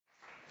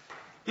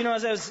You know,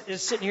 as I was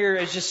sitting here,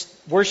 I was just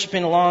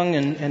worshiping along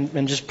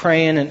and just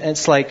praying, and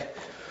it's like,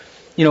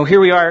 you know, here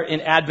we are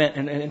in Advent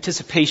and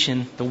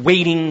anticipation, the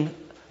waiting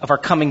of our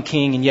coming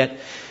King, and yet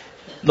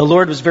the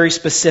Lord was very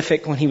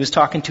specific when He was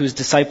talking to His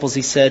disciples.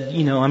 He said,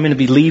 you know, I'm going to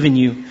be leaving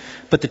you,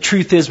 but the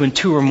truth is when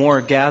two or more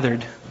are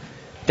gathered,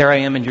 there I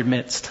am in your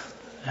midst.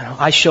 You know,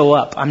 I show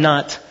up. I'm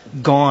not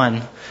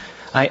gone.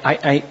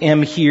 I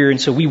am here. And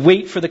so we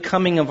wait for the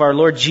coming of our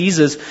Lord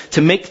Jesus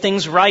to make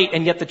things right.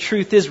 And yet the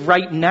truth is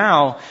right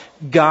now,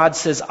 God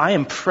says, I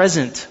am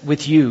present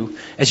with you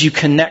as you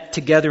connect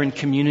together in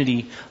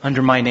community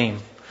under my name.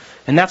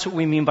 And that's what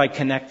we mean by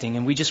connecting.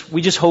 And we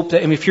just hope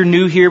that, if you're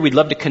new here, we'd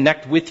love to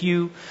connect with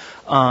you.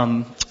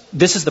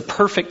 This is the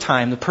perfect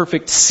time, the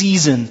perfect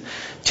season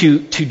to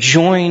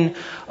join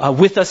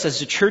with us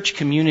as a church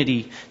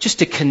community, just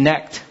to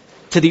connect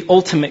to the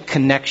ultimate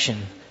connection,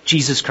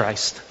 Jesus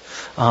Christ.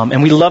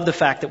 And we love the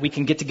fact that we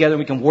can get together and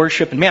we can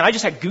worship. And man, I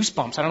just had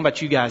goosebumps. I don't know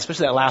about you guys,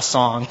 especially that last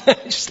song. I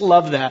just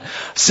love that.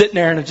 Sitting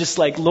there and I'm just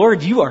like,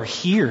 Lord, you are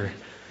here.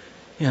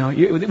 You know,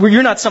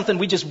 you're not something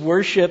we just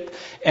worship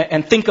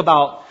and think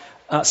about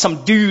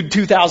some dude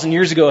 2,000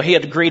 years ago. He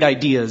had great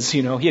ideas,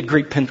 you know, he had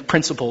great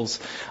principles.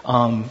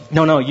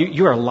 No,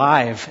 you're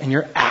alive and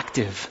you're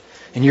active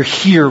and you're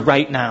here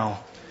right now.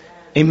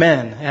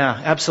 Amen.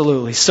 Yeah,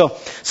 absolutely. So,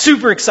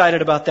 super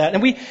excited about that.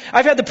 And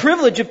I've had the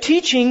privilege of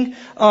teaching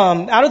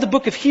out of the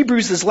book of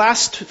Hebrews this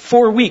last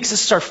 4 weeks.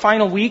 This is our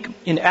final week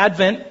in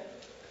Advent.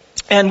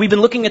 And we've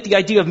been looking at the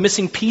idea of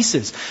missing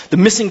pieces, the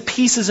missing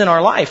pieces in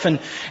our life.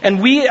 And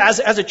we, as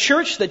a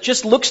church that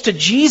just looks to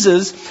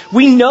Jesus,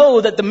 we know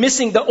that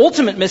the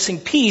ultimate missing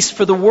piece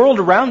for the world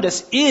around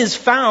us is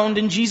found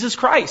in Jesus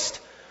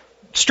Christ.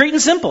 Straight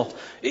and simple.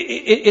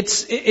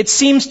 It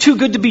seems too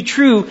good to be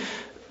true.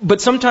 But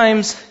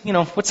sometimes, you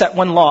know, what's that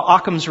one law?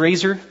 Occam's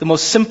razor. The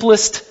most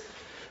simplest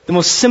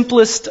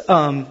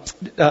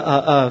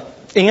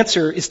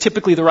answer is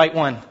typically the right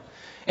one.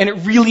 And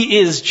it really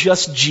is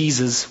just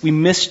Jesus. We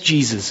miss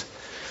Jesus.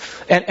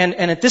 And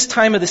at this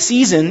time of the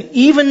season,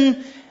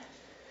 even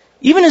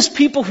as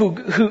people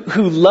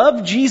who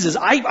love Jesus,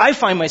 I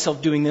find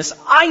myself doing this.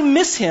 I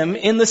miss Him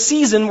in the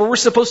season where we're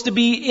supposed to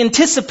be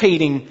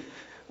anticipating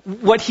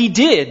what He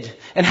did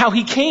and how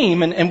He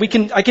came, and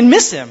I can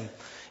miss Him.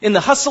 In the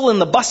hustle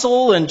and the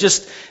bustle and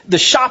just the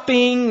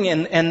shopping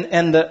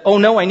and the, oh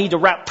no, I need to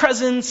wrap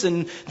presents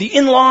and the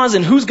in-laws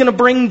and who's going to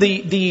bring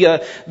the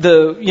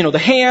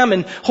ham,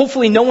 and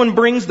hopefully no one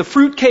brings the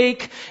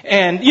fruitcake,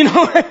 and you know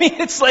what I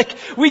mean? It's like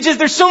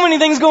there's so many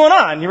things going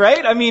on,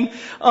 right? I mean,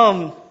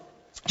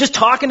 just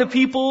talking to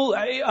people,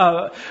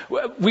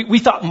 we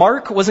thought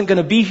Mark wasn't going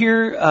to be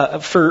here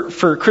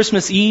for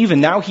Christmas Eve,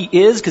 and now he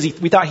is because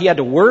we thought he had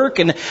to work.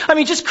 And I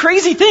mean, just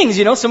crazy things,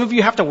 you know. Some of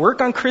you have to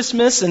work on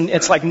Christmas, and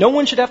it's like no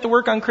one should have to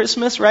work on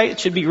Christmas, right? It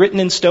should be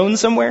written in stone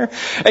somewhere.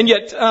 And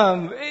yet,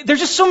 there's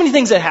just so many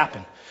things that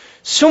happen,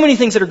 so many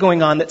things that are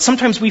going on that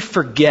sometimes we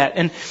forget,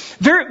 and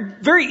very,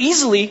 very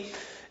easily.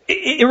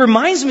 It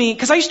reminds me,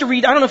 because I used to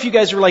read. I don't know if you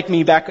guys were like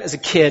me back as a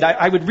kid.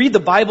 I would read the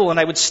Bible and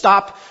I would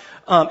stop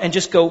and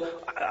just go,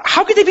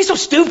 how could they be so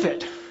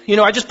stupid? You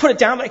know, I just put it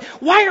down like,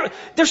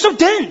 they're so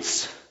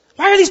dense?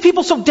 Why are these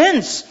people so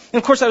dense? And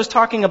of course I was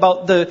talking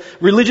about the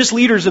religious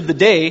leaders of the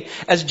day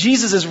as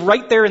Jesus is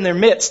right there in their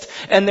midst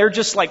and they're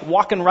just like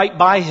walking right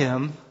by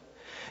Him.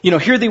 You know,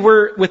 here they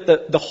were with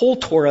the whole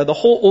Torah, the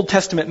whole Old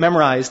Testament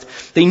memorized.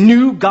 They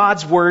knew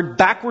God's Word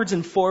backwards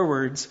and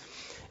forwards,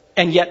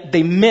 and yet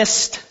they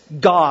missed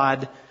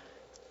God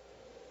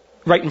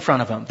right in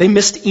front of them. They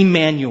missed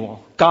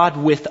Emmanuel, God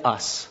with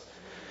us.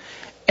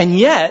 And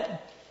yet,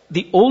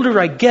 the older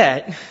I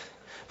get,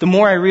 the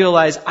more I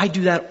realize I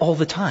do that all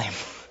the time.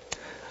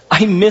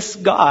 I miss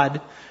God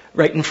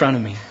right in front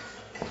of me.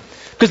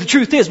 Because the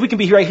truth is, we can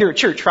be right here at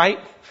church, right?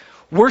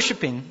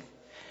 Worshiping,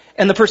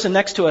 and the person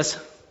next to us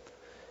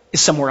is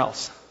somewhere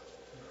else.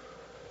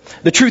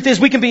 The truth is,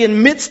 we can be in the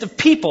midst of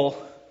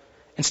people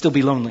and still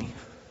be lonely.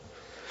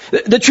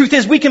 The truth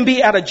is, we can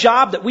be at a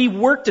job that we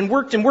worked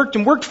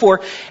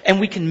for, and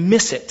we can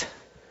miss it.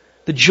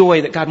 The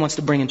joy that God wants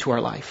to bring into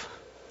our life.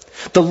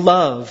 The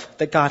love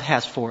that God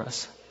has for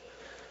us.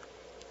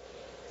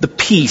 The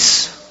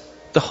peace.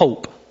 The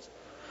hope.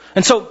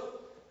 And so,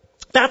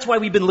 that's why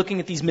we've been looking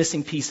at these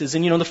missing pieces.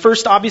 And you know, the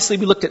first, obviously,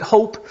 we looked at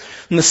hope.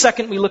 And the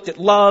second, we looked at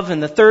love.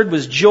 And the third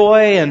was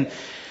joy. And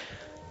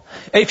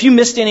if you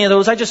missed any of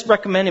those, I just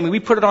recommend,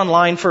 we put it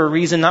online for a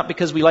reason, not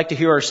because we like to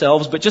hear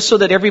ourselves, but just so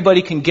that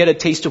everybody can get a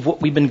taste of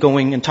what we've been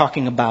going and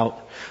talking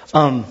about.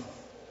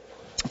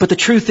 But the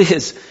truth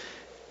is,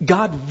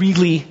 God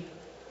really,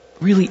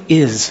 really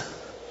is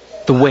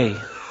the way,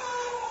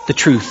 the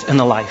truth, and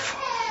the life.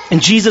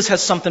 And Jesus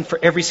has something for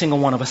every single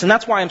one of us. And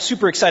that's why I'm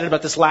super excited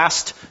about this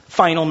last,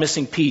 final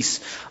missing piece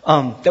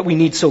that we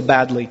need so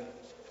badly.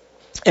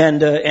 And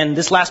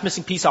this last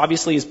missing piece,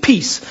 obviously, is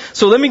peace.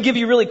 So let me give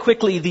you really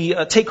quickly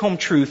the take-home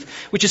truth,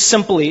 which is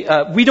simply,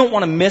 we don't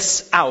want to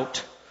miss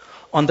out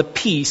on the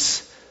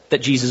peace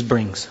that Jesus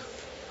brings.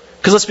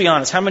 Because let's be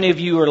honest, how many of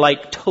you are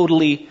like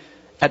totally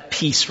at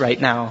peace right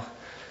now?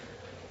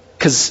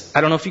 Because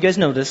I don't know if you guys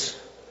know this.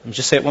 Let me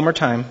just say it one more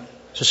time.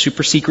 It's a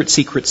super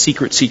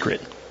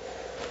secret.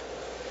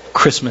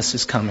 Christmas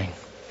is coming,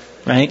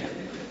 right?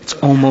 It's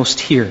almost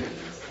here.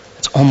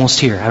 It's almost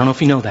here. I don't know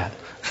if you know that.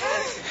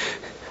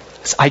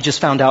 I just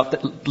found out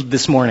that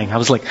this morning. I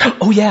was like,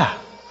 oh yeah,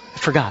 I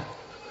forgot.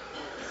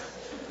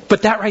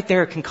 But that right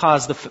there can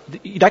cause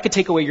that could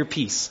take away your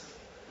peace.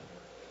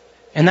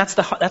 And that's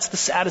the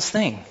saddest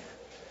thing.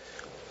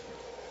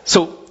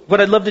 So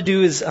what I'd love to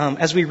do is,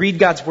 as we read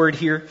God's Word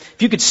here,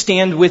 if you could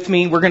stand with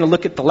me, we're going to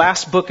look at the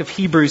last book of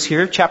Hebrews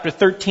here, chapter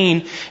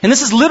 13. And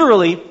this is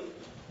literally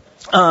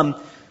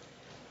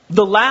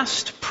the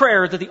last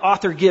prayer that the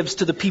author gives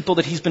to the people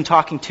that he's been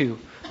talking to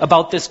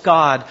about this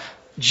God,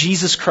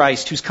 Jesus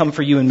Christ, who's come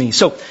for you and me.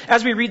 So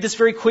as we read this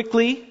very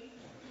quickly,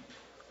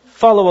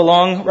 follow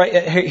along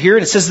right here,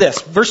 and it says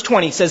this. Verse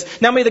 20 says,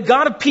 "Now may the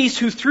God of peace,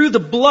 who through the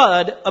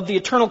blood of the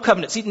eternal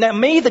covenant," see, now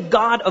may the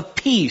God of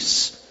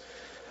peace,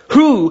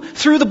 who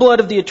through the blood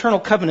of the eternal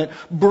covenant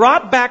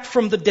brought back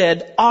from the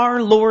dead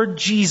our Lord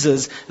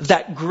Jesus,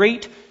 that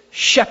great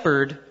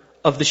shepherd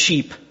of the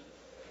sheep,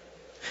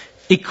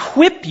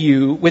 equip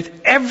you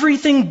with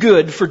everything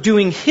good for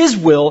doing His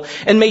will,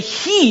 and may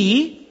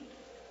He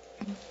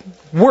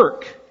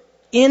work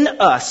in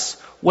us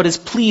what is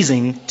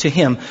pleasing to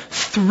Him,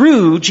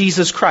 through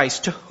Jesus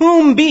Christ, to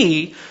whom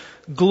be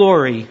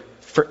glory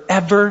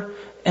forever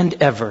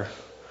and ever.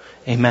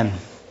 Amen.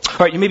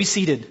 All right, you may be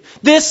seated.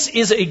 This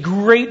is a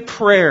great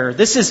prayer.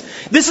 This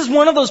is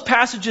one of those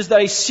passages that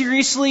I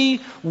seriously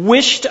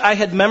wished I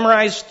had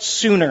memorized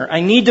sooner.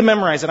 I need to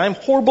memorize it. I'm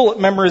horrible at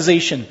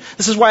memorization.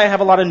 This is why I have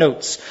a lot of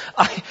notes.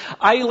 I'm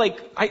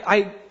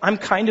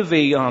kind of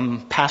a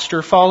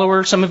pastor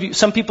follower.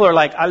 Some people are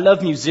like, I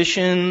love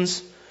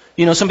musicians.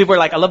 Some people are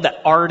like, I love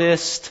that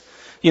artist.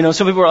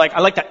 Some people are like,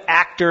 I like that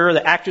actor,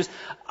 the actress.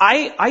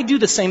 I do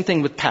the same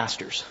thing with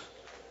pastors.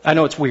 I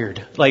know it's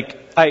weird. Like,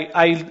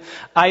 I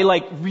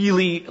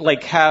really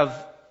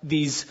have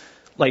these,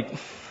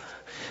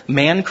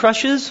 man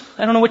crushes.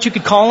 I don't know what you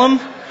could call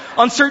them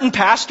on certain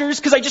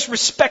pastors, because I just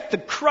respect the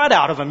crud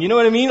out of them. You know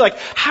what I mean? Like,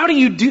 how do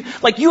you do,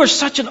 you are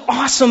such an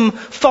awesome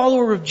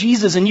follower of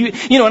Jesus, and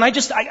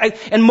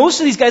and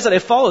most of these guys that I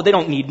follow, they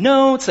don't need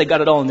notes, they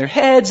got it all in their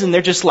heads, and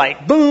they're just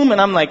like, boom,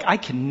 and I'm like, I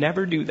can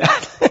never do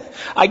that.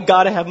 I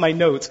gotta have my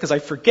notes, because I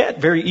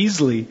forget very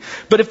easily.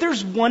 But if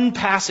there's one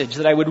passage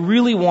that I would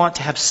really want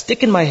to have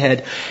stick in my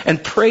head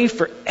and pray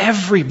for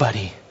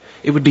everybody,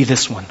 it would be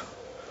this one.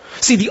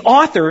 See, the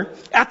author,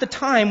 at the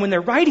time when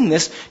they're writing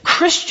this,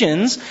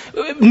 Christians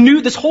knew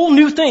this whole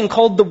new thing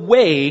called the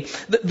Way.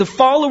 The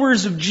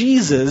followers of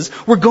Jesus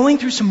were going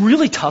through some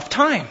really tough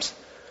times.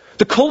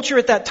 The culture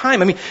at that time,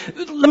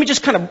 let me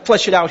just kind of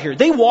flesh it out here.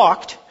 They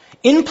walked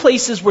in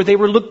places where they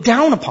were looked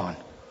down upon.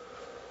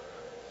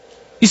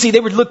 You see,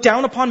 they were looked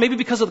down upon maybe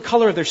because of the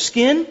color of their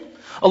skin.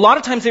 A lot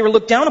of times they were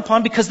looked down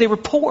upon because they were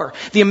poor.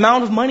 The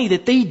amount of money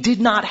that they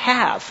did not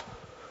have.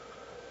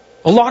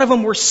 A lot of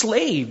them were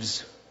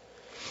slaves.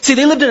 See,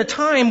 they lived in a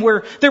time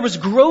where there was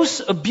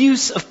gross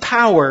abuse of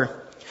power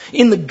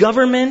in the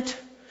government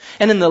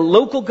and in the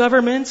local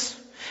governments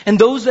and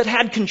those that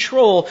had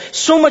control,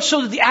 so much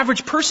so that the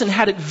average person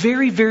had it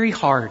very, very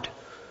hard.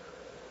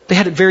 They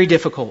had it very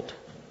difficult.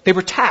 They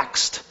were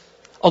taxed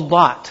a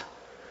lot,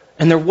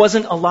 and there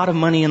wasn't a lot of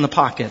money in the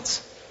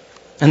pockets,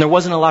 and there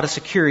wasn't a lot of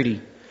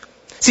security.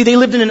 See, they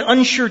lived in an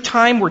unsure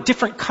time where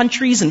different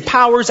countries and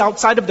powers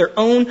outside of their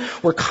own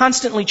were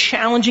constantly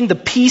challenging the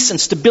peace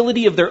and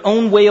stability of their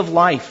own way of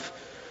life.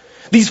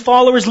 These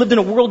followers lived in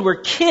a world where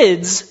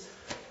kids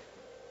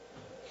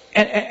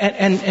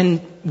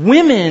and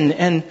women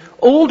and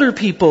older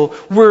people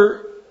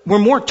were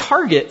more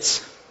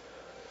targets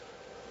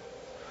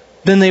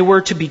than they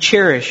were to be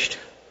cherished.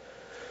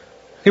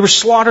 They were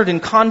slaughtered in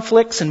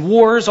conflicts and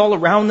wars all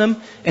around them,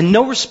 and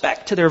no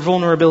respect to their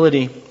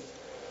vulnerability.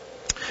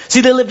 See,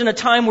 they lived in a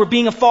time where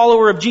being a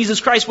follower of Jesus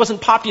Christ wasn't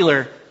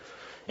popular.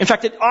 In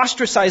fact, it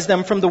ostracized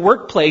them from the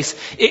workplace.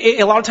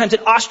 A lot of times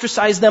it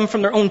ostracized them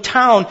from their own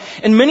town.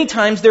 And many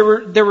times there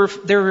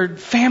were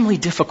family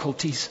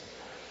difficulties.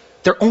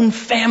 Their own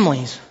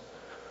families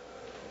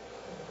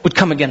would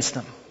come against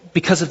them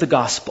because of the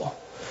gospel,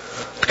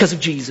 because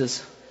of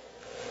Jesus.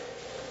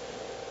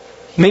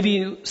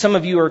 Maybe some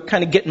of you are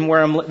kind of getting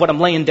what I'm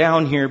laying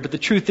down here, but the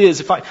truth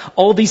is,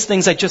 all these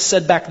things I just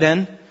said back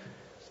then,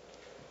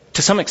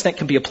 to some extent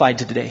can be applied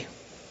to today.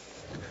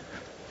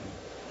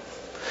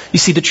 You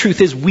see, the truth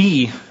is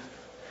we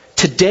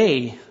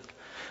today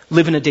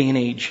live in a day and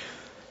age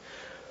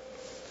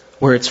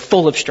where it's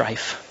full of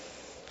strife,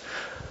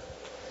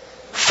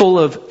 full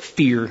of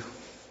fear,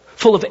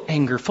 full of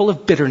anger, full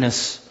of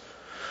bitterness.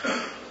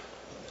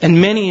 And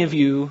many of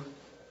you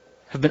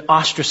have been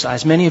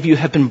ostracized. Many of you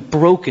have been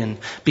broken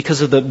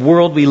because of the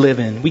world we live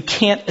in. We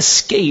can't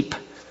escape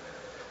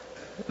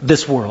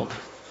this world.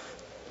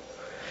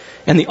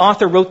 And the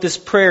author wrote this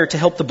prayer to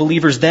help the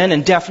believers then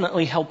and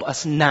definitely help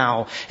us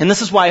now. And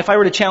this is why if I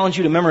were to challenge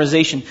you to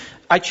memorization,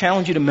 I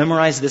challenge you to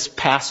memorize this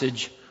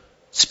passage.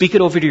 Speak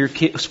it over your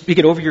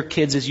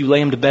kids as you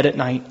lay them to bed at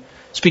night.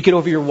 Speak it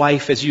over your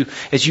wife as you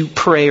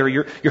pray, or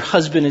your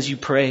husband as you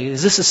pray.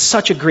 This is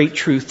such a great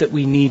truth that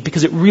we need,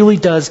 because it really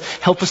does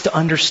help us to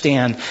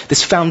understand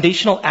this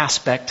foundational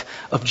aspect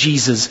of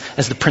Jesus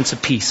as the Prince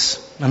of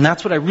Peace. And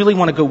that's what I really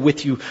want to go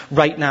with you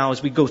right now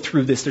as we go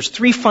through this. There's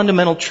 3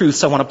 fundamental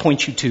truths I want to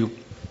point you to.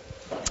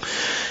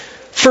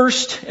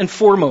 First and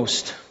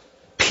foremost,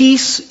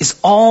 peace is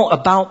all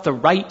about the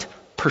right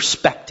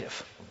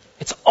perspective.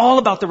 It's all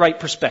about the right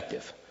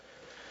perspective.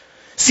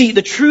 See,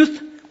 the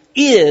truth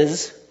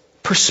is,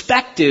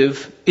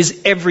 perspective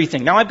is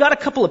everything. Now, I've got a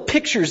couple of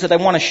pictures that I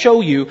want to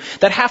show you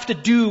that have to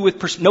do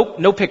with nope,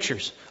 no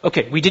pictures.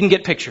 Okay, we didn't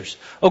get pictures.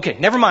 Okay,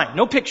 never mind,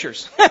 no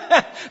pictures.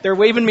 They're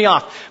waving me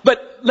off.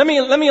 But let me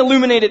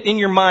illuminate it in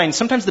your mind.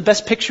 Sometimes the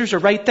best pictures are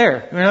right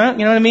there. You know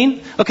what I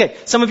mean? Okay,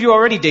 some of you are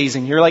already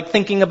dazing. You're like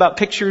thinking about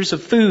pictures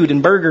of food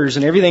and burgers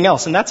and everything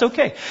else, and that's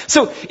okay.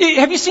 So,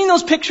 have you seen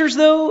those pictures,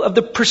 though, of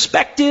the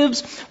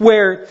perspectives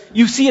where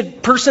you see a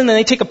person and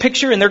they take a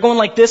picture and they're going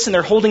like this and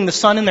they're holding the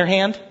sun in their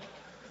hand?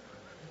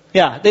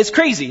 Yeah, it's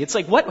crazy. It's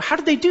like, what? How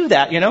did they do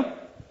that,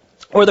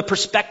 Or the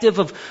perspective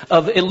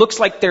of it looks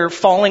like they're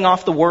falling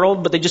off the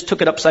world, but they just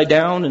took it upside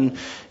down, and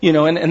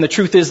the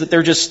truth is that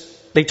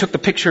they took the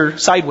picture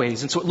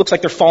sideways, and so it looks like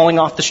they're falling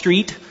off the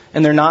street,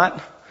 and they're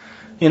not.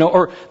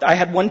 Or I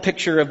had one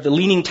picture of the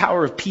Leaning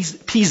Tower of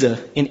Pisa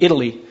in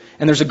Italy,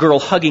 and there's a girl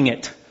hugging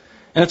it.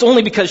 And it's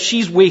only because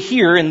she's way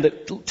here, and the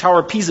Tower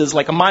of Pisa is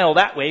like a mile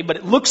that way, but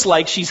it looks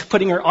like she's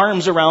putting her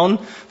arms around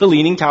the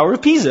Leaning Tower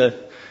of Pisa.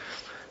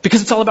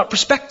 Because it's all about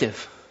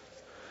perspective.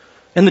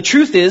 And the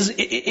truth is,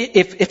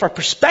 if our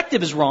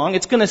perspective is wrong,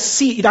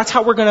 that's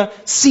how we're going to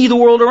see the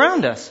world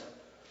around us.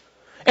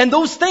 And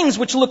those things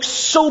which look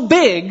so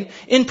big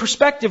in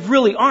perspective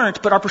really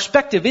aren't, but our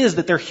perspective is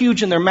that they're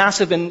huge and they're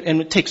massive,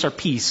 and it takes our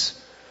peace.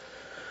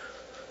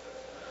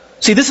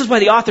 See, this is why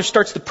the author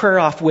starts the prayer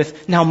off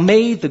with, now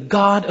may the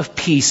God of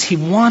peace. He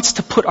wants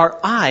to put our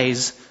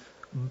eyes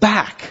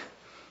back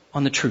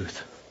on the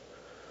truth.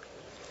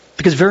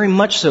 Because very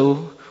much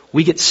so,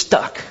 we get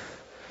stuck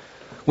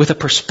with a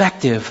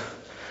perspective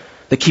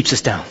that keeps us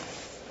down.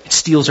 It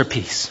steals our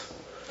peace.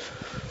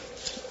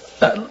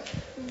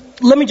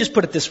 Let me just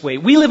put it this way.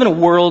 We live in a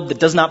world that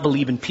does not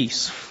believe in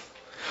peace.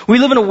 We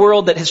live in a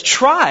world that has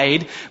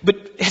tried,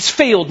 but has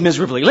failed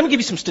miserably. Let me give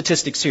you some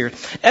statistics here.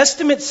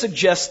 Estimates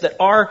suggest that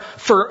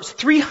for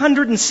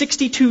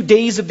 362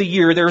 days of the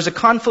year, there is a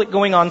conflict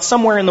going on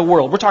somewhere in the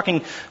world. We're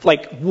talking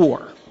like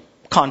war,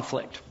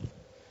 conflict.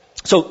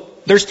 So,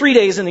 there's 3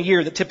 days in the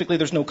year that typically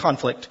there's no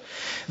conflict.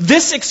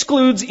 This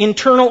excludes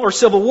internal or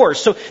civil wars.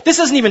 So this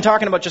isn't even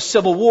talking about just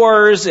civil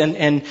wars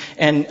and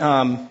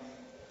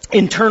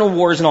internal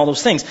wars and all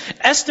those things.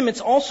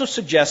 Estimates also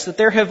suggest that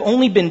there have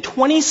only been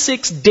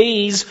 26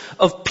 days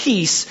of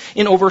peace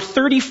in over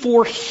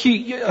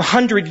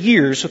 3,400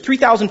 years. So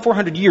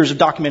 3,400 years of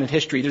documented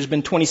history. There's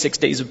been 26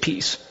 days of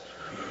peace.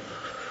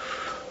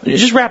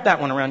 Just wrap that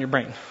one around your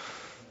brain.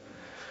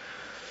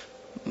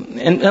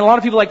 And a lot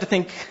of people like to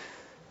think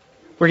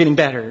we're getting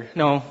better.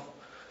 No.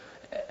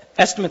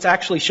 Estimates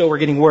actually show we're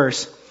getting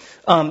worse.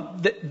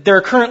 There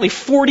are currently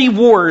 40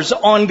 wars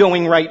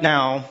ongoing right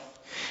now,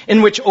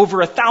 in which over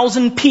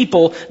 1,000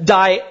 people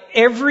die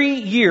every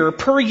year,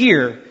 per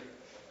year.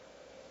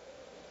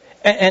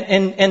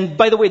 And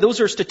by the way,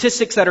 those are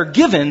statistics that are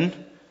given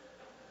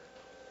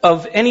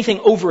of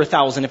anything over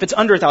 1,000. If it's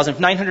under 1,000, if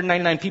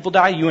 999 people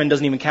die, UN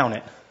doesn't even count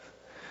it.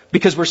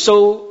 Because we're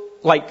so,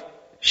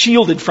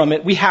 shielded from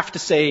it, we have to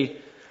say,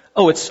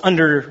 oh, it's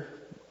under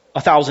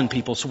 1,000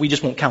 people, so we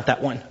just won't count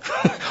that one.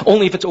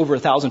 Only if it's over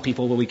 1,000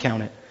 people will we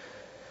count it.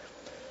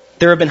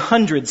 There have been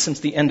hundreds since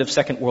the end of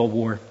Second World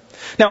War.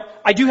 Now,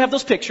 I do have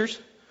those pictures,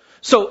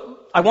 so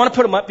I want to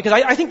put them up because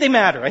I think they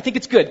matter. I think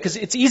it's good because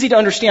it's easy to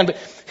understand. But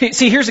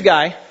see, here's a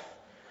guy,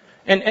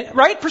 and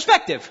right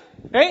perspective,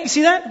 right? You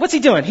see that? What's he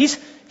doing? He's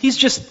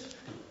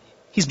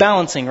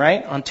balancing,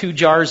 right, on 2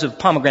 jars of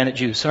pomegranate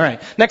juice. All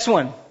right, next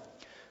one.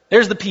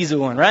 There's the Pisa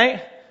one,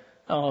 right?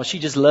 Oh, she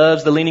just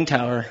loves the Leaning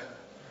Tower.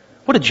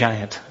 What a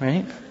giant,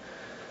 right?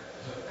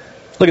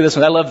 Look at this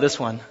one. I love this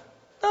one.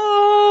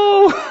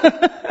 Oh!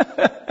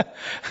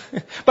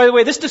 By the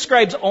way, this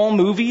describes all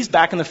movies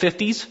back in the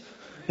 50s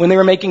when they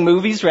were making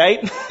movies,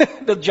 right?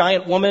 The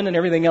giant woman and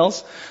everything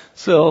else.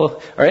 So,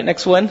 all right,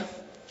 next one.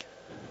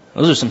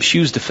 Those are some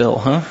shoes to fill,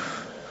 huh?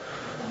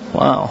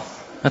 Wow.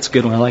 That's a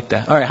good one. I like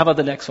that. All right, how about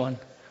the next one?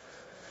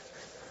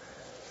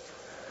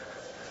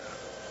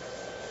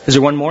 Is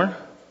there one more?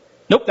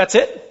 Nope, that's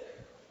it?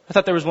 I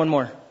thought there was one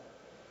more.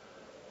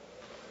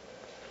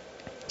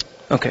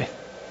 Okay.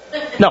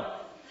 No.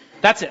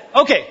 That's it.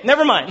 Okay,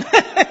 never mind.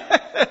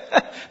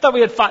 Thought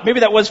we had 5.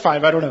 Maybe that was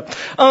 5. I don't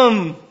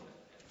know.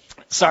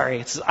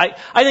 Sorry.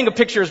 I think a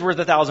picture is worth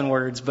 1,000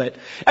 words, but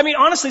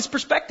honestly, it's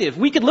perspective.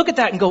 We could look at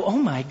that and go, oh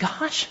my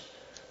gosh,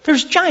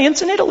 there's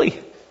giants in Italy.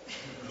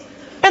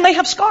 And they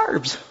have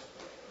scarves.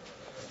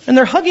 And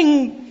they're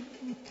hugging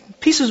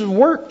pieces of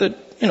work that,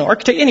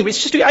 architect, anyway,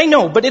 it's just, I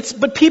know,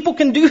 but people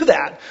can do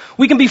that.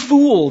 We can be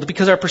fooled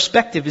because our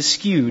perspective is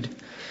skewed.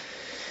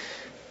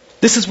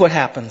 This is what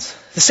happens.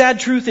 The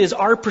sad truth is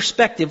our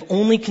perspective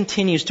only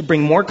continues to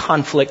bring more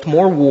conflict,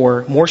 more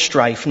war, more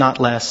strife, not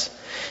less.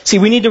 See,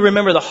 we need to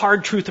remember the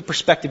hard truth of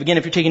perspective. Again,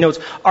 if you're taking notes,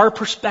 our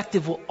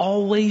perspective will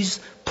always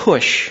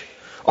push.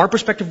 Our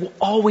perspective will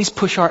always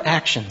push our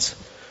actions.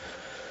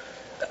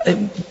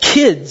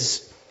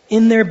 Kids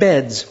in their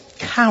beds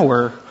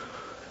cower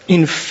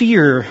in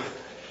fear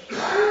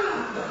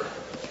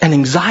and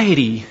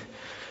anxiety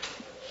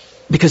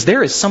because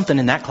there is something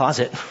in that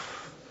closet.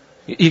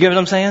 You get what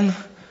I'm saying?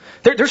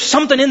 There's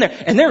something in there,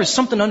 and there is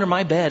something under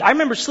my bed. I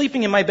remember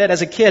sleeping in my bed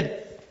as a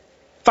kid,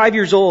 5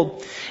 years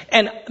old,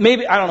 and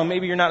maybe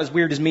you're not as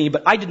weird as me,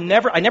 but I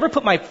never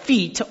put my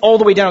feet all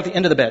the way down at the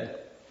end of the bed.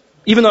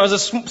 Even though I was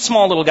a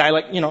small little guy,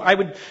 I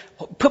would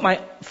put my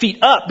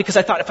feet up because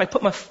I thought if I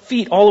put my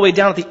feet all the way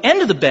down at the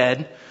end of the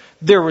bed,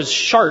 there was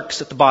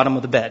sharks at the bottom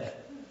of the bed.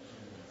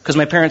 Because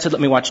my parents had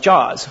let me watch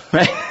Jaws,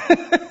 right?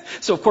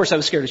 So of course I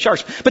was scared of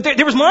sharks. But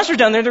there was monsters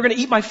down there that were going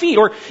to eat my feet.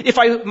 Or if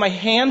my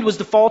hand was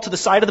to fall to the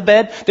side of the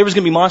bed, there was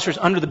going to be monsters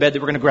under the bed that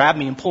were going to grab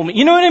me and pull me.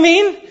 You know what I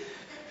mean?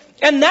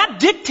 And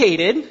that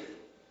dictated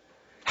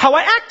how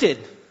I acted.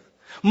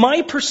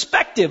 My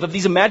perspective of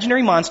these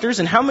imaginary monsters,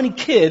 and how many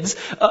kids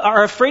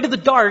are afraid of the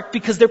dark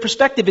because their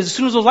perspective is as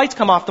soon as those lights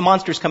come off, the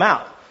monsters come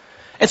out.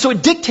 And so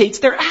it dictates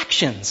their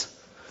actions.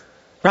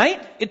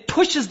 Right? It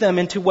pushes them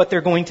into what they're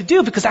going to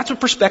do because that's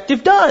what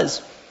perspective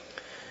does.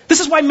 This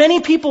is why many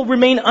people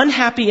remain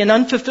unhappy and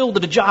unfulfilled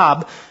at a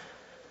job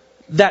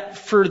that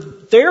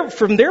from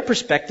their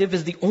perspective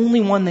is the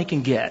only one they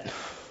can get.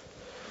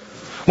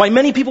 Why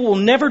many people will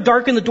never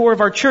darken the door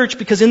of our church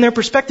because in their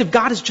perspective,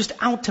 God is just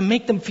out to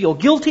make them feel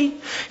guilty.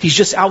 He's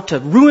just out to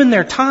ruin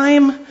their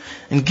time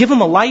and give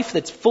them a life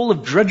that's full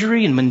of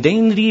drudgery and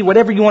mundanity,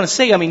 whatever you want to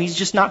say. He's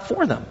just not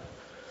for them.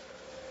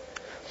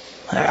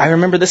 I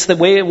remember this the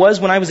way it was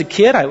when I was a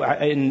kid.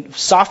 In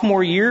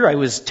sophomore year, I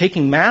was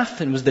taking math,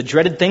 and it was the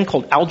dreaded thing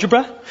called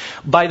algebra.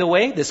 By the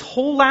way, this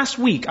whole last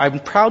week, I'm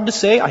proud to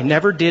say I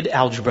never did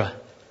algebra.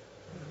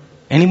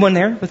 Anyone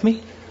there with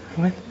me?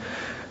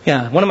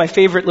 Yeah, one of my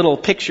favorite little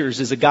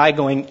pictures is a guy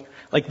going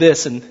like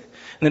this, and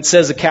it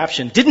says a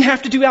caption, "Didn't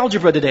have to do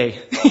algebra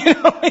today."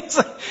 It's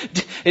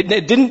like,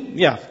 it didn't.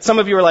 Yeah, some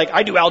of you are like,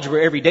 "I do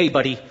algebra every day,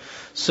 buddy."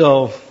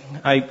 So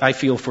I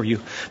feel for you.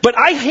 But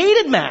I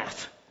hated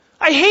math.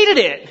 I hated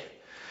it.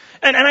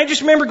 And I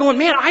just remember going,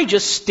 man, I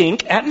just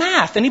stink at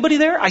math. Anybody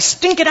there? I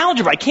stink at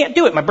algebra. I can't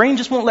do it. My brain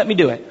just won't let me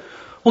do it.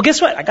 Well,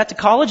 guess what? I got to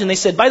college and they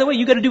said, by the way,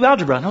 you got to do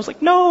algebra. And I was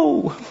like,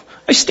 no,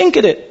 I stink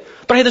at it.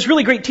 But I had this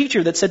really great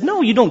teacher that said,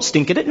 no, you don't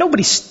stink at it.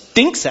 Nobody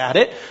stinks at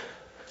it.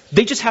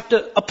 They just have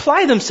to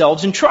apply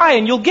themselves and try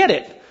and you'll get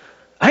it.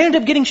 I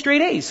ended up getting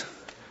straight A's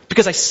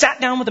because I sat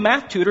down with a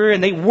math tutor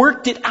and they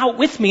worked it out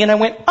with me and I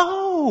went,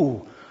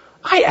 oh,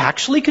 I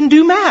actually can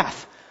do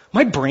math.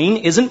 My brain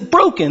isn't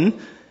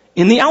broken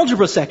in the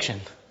algebra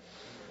section.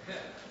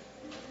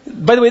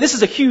 By the way, this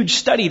is a huge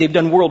study they've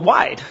done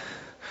worldwide.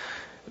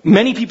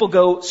 Many people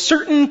go,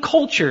 certain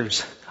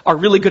cultures are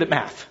really good at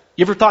math.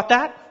 You ever thought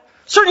that?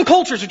 Certain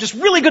cultures are just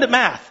really good at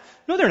math.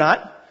 No, they're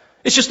not.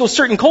 It's just those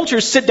certain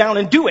cultures sit down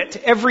and do it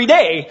every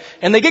day,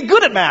 and they get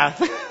good at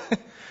math.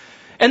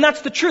 And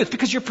that's the truth,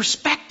 because your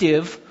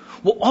perspective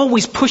will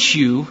always push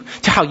you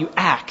to how you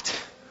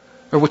act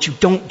or what you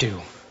don't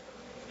do.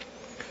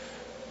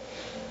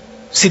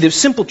 See, the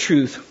simple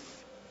truth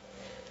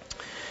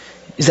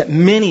is that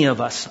many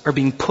of us are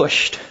being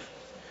pushed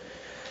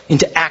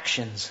into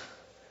actions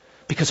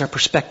because our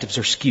perspectives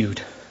are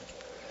skewed.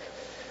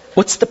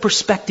 What's the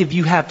perspective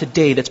you have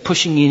today that's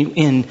pushing you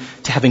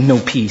into having no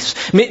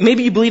peace?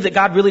 Maybe you believe that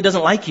God really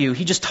doesn't like you.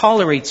 He just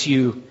tolerates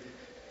you.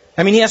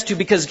 He has to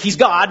because He's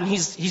God and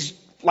He's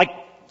like,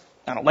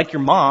 I don't know, like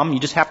your mom.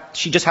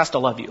 She just has to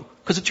love you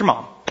because it's your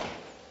mom.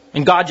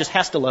 And God just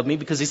has to love me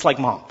because He's like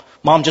mom.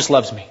 Mom just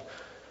loves me.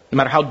 No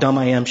matter how dumb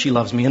I am, she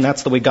loves me. And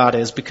that's the way God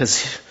is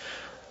because,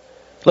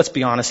 let's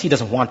be honest, He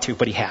doesn't want to,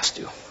 but He has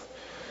to.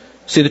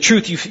 See, the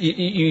truth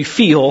you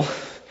feel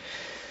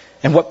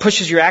and what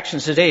pushes your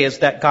actions today is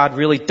that God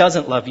really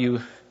doesn't love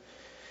you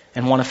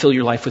and want to fill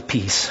your life with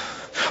peace.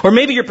 Or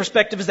maybe your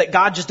perspective is that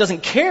God just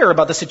doesn't care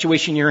about the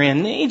situation you're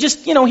in. He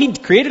just, He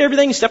created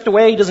everything, He stepped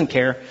away, He doesn't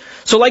care.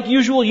 So like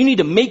usual, you need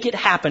to make it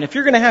happen. If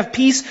you're going to have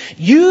peace,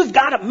 you've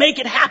got to make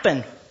it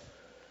happen.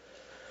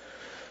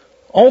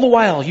 All the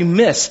while, you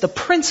miss the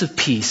Prince of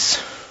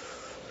Peace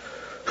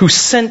who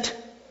sent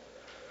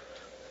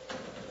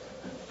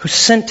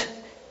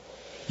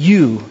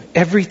you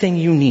everything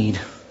you need.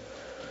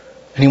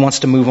 And He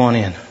wants to move on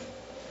in.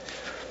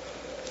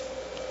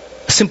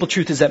 The simple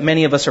truth is that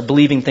many of us are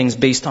believing things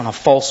based on a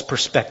false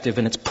perspective,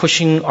 and it's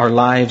pushing our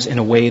lives in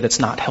a way that's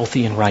not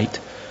healthy and right.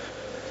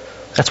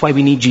 That's why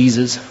we need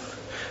Jesus.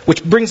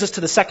 Which brings us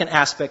to the second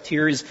aspect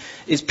here is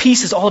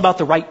peace is all about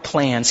the right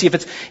plan. See, if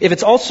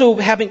it's also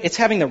having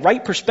the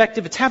right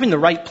perspective, it's having the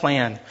right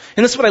plan.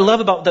 And that's what I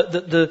love about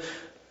the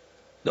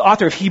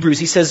author of Hebrews.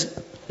 He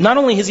says, not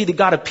only is He the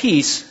God of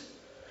peace,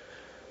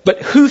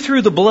 but who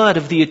through the blood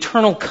of the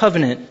eternal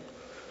covenant.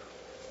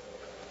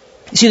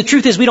 You see, the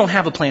truth is we don't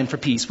have a plan for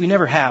peace. We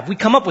never have. We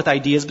come up with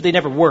ideas, but they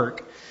never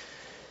work.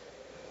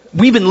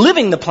 We've been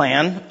living the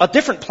plan, a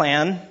different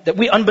plan that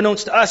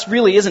unbeknownst to us,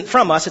 really isn't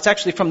from us. It's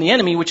actually from the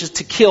enemy, which is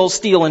to kill,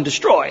 steal, and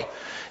destroy.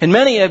 And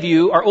many of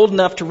you are old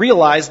enough to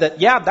realize that,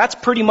 that's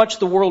pretty much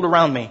the world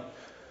around me.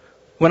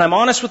 When I'm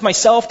honest with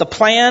myself, the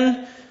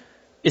plan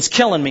is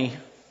killing me.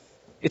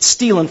 It's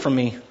stealing from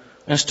me.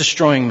 And it's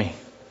destroying me.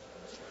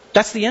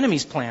 That's the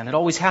enemy's plan. It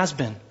always has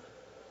been.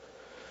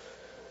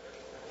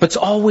 But it's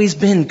always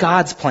been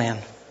God's plan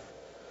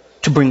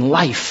to bring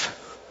life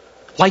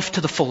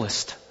to the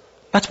fullest.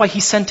 That's why He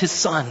sent His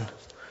Son,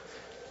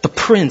 the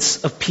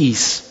Prince of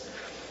Peace.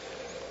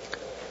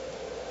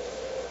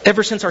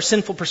 Ever since our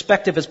sinful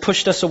perspective has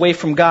pushed us away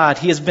from God,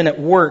 He has been at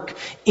work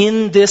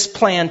in this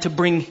plan to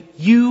bring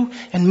you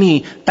and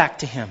me back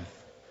to Him.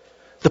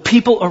 The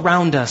people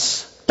around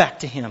us back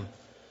to Him.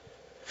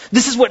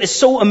 This is what is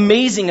so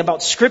amazing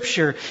about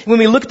Scripture. When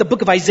we look at the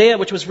book of Isaiah,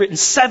 which was written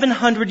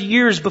 700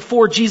 years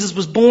before Jesus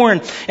was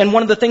born, and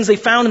one of the things they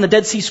found in the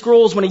Dead Sea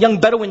Scrolls when a young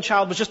Bedouin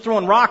child was just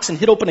throwing rocks and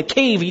hit open a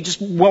cave, he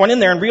just went in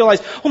there and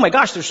realized, oh my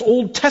gosh, there's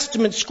Old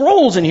Testament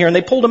scrolls in here, and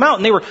they pulled them out,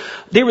 and they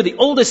were the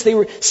oldest. They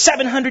were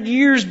 700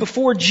 years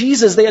before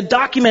Jesus. They had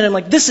documented,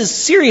 like, this is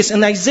serious.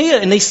 And they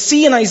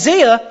see in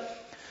Isaiah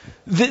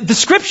the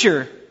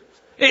Scripture.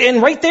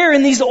 And right there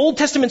in these Old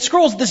Testament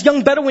scrolls, this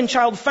young Bedouin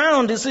child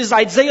found is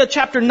Isaiah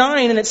chapter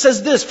 9, and it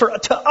says this, "For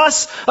to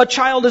us a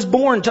child is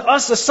born, to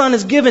us a son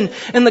is given,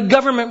 and the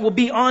government will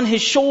be on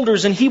His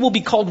shoulders, and He will be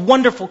called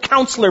Wonderful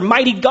Counselor,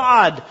 Mighty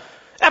God,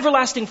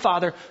 Everlasting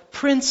Father,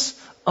 Prince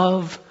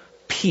of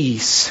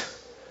Peace."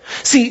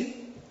 See,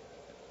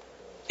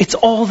 it's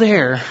all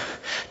there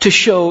to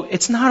show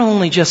it's not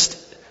only just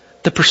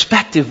the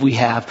perspective we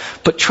have,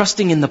 but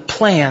trusting in the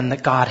plan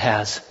that God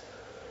has.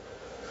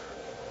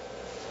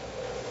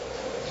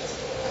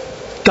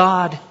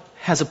 God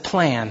has a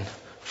plan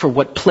for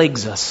what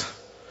plagues us.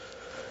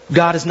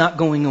 God is not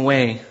going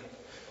away.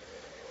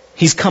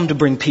 He's come to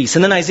bring peace.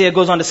 And then Isaiah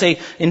goes on to say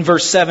in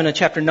verse 7 of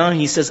chapter 9,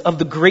 he says, "Of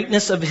the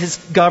greatness of His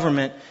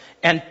government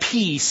and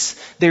peace,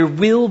 there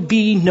will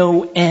be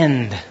no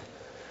end."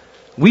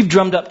 We've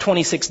drummed up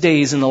 26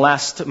 days in the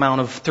last amount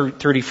of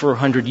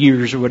 3,400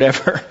 years or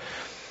whatever.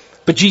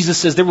 But Jesus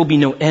says, there will be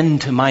no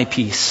end to my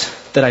peace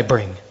that I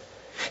bring.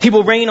 He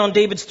will reign on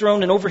David's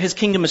throne and over His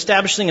kingdom,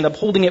 establishing and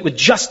upholding it with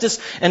justice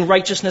and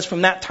righteousness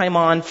from that time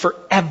on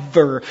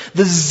forever.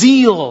 The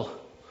zeal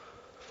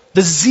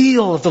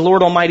of the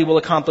Lord Almighty will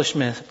accomplish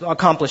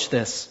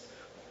this.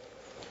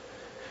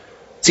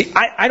 See,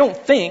 I don't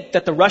think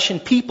that the Russian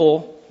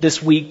people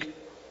this week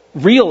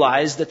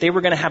realized that they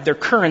were going to have their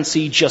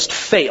currency just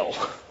fail.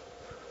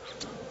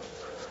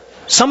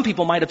 Some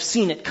people might have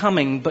seen it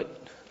coming, but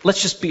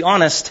let's just be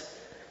honest.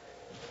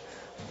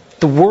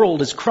 The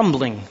world is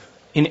crumbling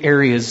in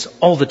areas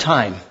all the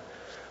time.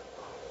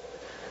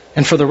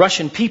 And for the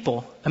Russian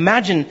people,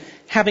 imagine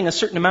having a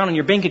certain amount in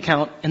your bank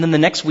account and then the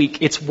next week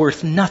it's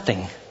worth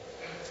nothing.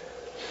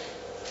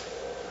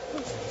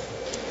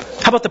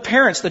 How about the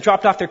parents that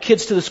dropped off their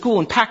kids to the school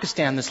in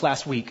Pakistan this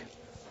last week?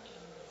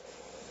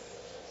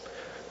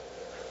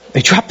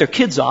 They drop their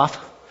kids off,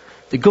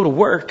 they go to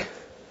work,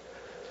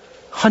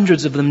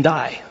 hundreds of them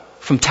die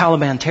from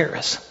Taliban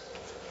terrorists.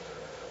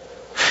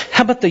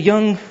 How about the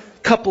young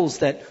couples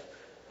that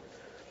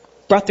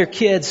brought their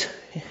kids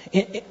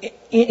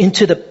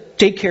into the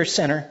daycare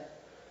center,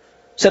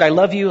 said, "I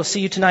love you, I'll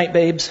see you tonight,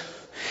 babes,"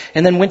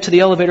 and then went to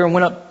the elevator and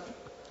went up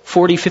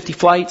 40, 50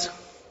 flights,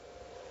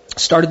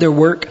 started their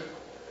work,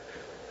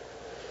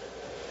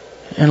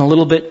 and a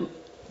little bit,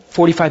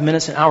 45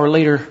 minutes, an hour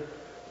later,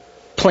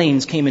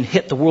 planes came and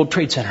hit the World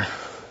Trade Center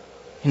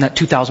in that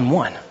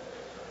 2001.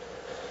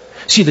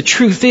 See, the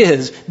truth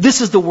is,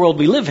 this is the world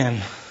we live in.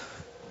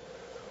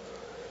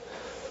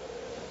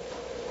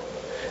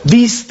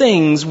 These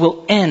things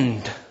will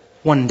end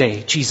one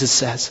day, Jesus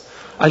says.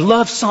 I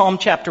love Psalm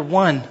chapter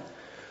 1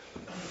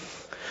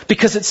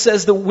 because it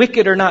says the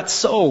wicked are not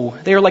so.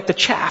 They are like the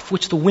chaff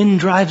which the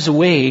wind drives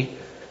away.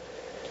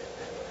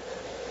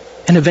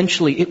 And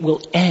eventually it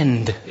will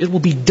end. It will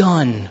be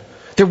done.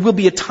 There will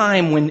be a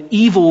time when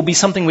evil will be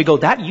something we go,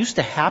 that used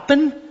to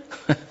happen?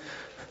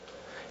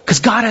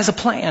 Because God has a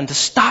plan to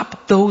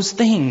stop those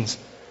things.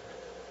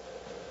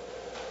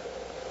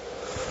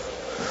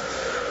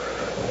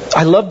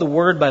 I love the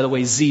word, by the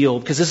way, zeal,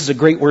 because this is a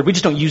great word. We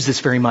just don't use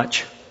this very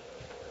much,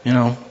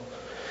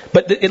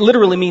 But it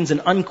literally means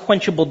an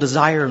unquenchable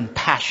desire and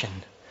passion.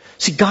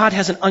 See, God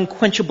has an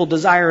unquenchable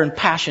desire and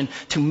passion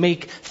to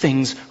make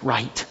things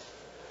right.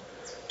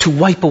 To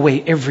wipe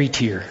away every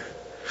tear.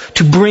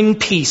 To bring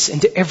peace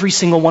into every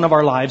single one of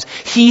our lives.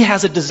 He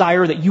has a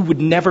desire that you would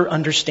never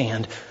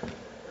understand.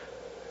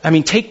 I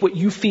mean, take what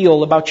you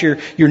feel about your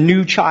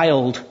new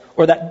child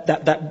or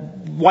that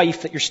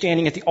wife that you're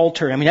standing at the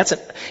altar. I mean,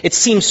 it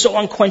seems so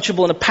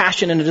unquenchable and a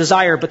passion and a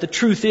desire, but the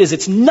truth is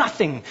it's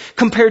nothing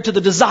compared to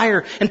the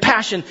desire and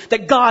passion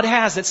that God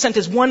has, that sent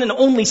His one and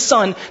only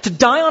Son to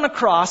die on a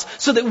cross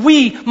so that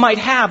we might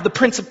have the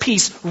Prince of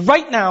Peace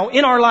right now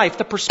in our life,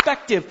 the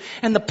perspective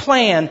and the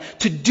plan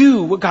to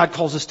do what God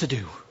calls us to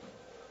do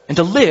and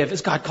to live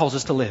as God calls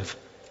us to live.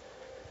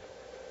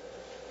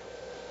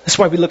 That's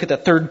why we look at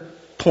that third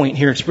point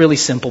here. It's really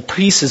simple.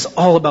 Peace is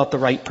all about the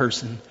right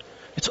person.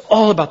 It's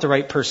all about the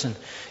right person.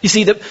 You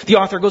see, the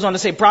author goes on to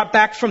say, brought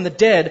back from the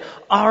dead,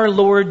 our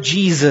Lord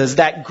Jesus,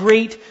 that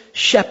great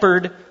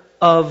shepherd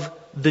of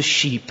the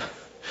sheep.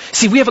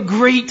 See, we have a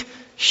great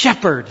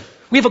shepherd.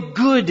 We have a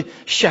good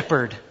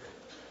shepherd.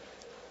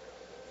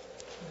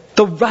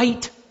 The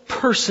right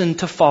person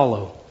to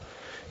follow.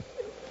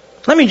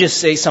 Let me just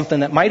say something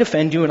that might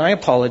offend you, and I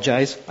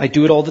apologize. I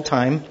do it all the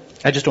time.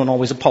 I just don't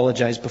always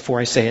apologize before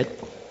I say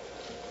it.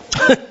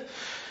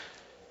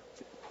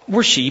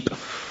 We're sheep.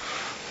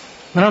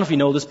 I don't know if you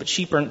know this, but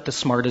sheep aren't the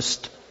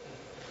smartest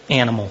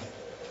animal.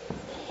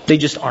 They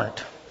just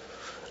aren't.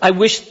 I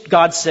wish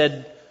God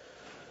said,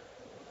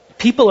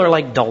 people are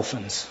like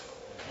dolphins.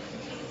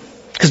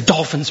 Because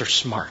dolphins are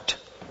smart.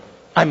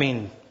 I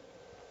mean,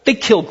 they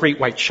kill great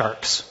white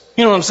sharks.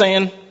 You know what I'm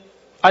saying?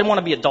 I'd want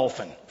to be a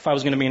dolphin if I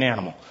was going to be an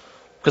animal.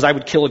 Because I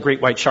would kill a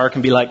great white shark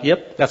and be like,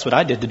 yep, that's what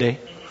I did today.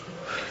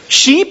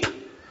 Sheep,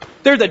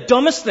 they're the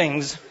dumbest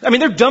things. I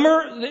mean, they're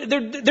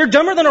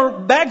dumber than a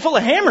bag full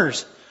of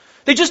hammers.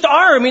 They just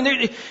are. I mean,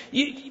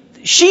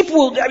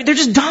 they're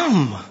just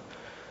dumb.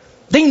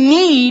 They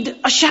need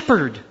a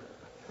shepherd.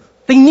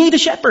 They need a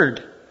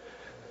shepherd.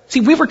 See,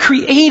 we were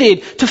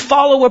created to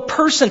follow a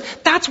person.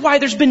 That's why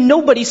there's been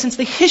nobody since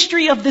the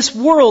history of this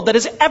world that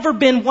has ever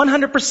been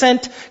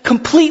 100%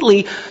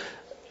 completely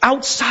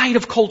outside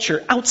of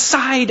culture,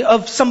 outside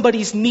of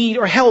somebody's need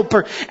or help,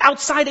 or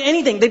outside of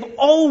anything. They've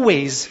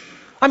always,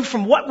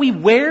 from what we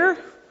wear,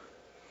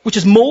 which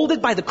is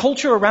molded by the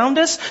culture around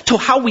us, to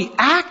how we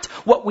act,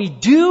 what we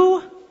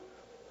do,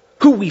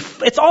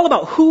 it's all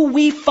about who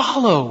we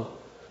follow.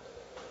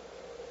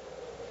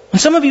 And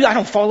some of you, I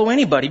don't follow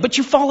anybody, but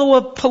you follow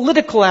a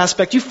political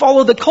aspect, you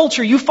follow the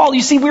culture, you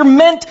see, we're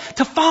meant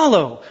to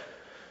follow.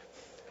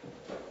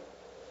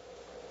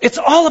 It's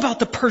all about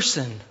the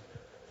person.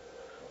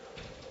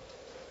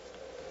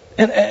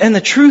 And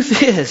the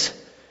truth is,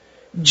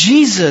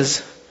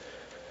 Jesus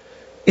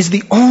is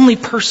the only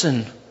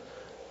person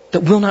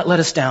that will not let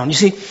us down. You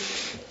see,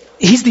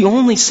 He's the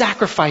only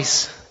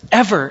sacrifice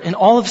ever in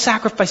all of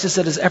sacrifices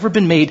that has ever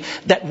been made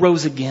that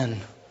rose again.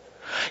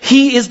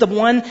 He is the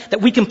one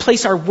that we can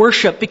place our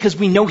worship because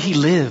we know He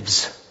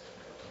lives.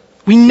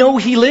 We know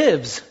He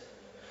lives.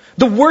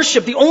 The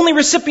worship, the only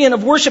recipient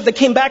of worship that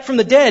came back from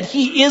the dead,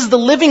 He is the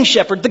living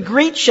shepherd, the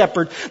great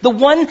shepherd, the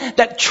one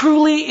that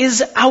truly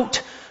is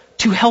out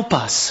to help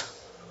us.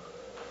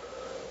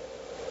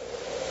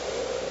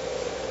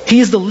 He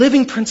is the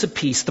living Prince of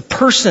Peace, the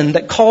person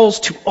that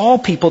calls to all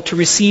people to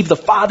receive the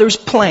Father's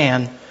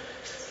plan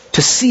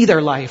to see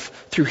their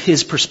life through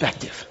His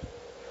perspective.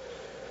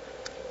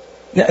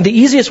 Now, the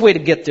easiest way to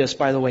get this,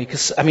 by the way,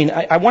 because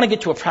I want to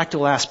get to a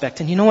practical aspect,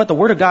 and you know what? The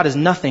Word of God is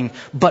nothing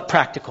but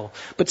practical.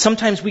 But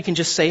sometimes we can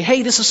just say,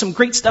 hey, this is some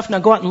great stuff, now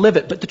go out and live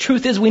it. But the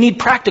truth is we need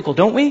practical,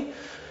 don't we?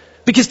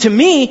 Because to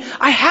me,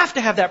 I have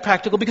to have that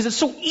practical because it's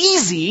so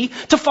easy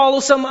to follow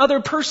some other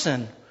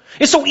person.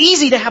 It's so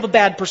easy to have a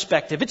bad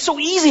perspective. It's so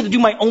easy to do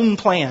my own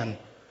plan.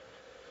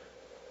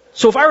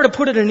 So if I were to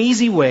put it in an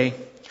easy way,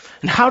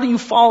 and how do you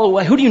follow,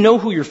 who do you know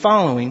who you're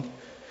following,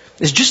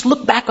 is just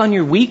look back on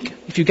your week.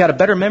 If you've got a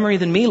better memory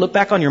than me, look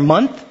back on your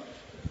month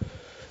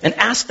and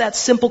ask that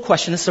simple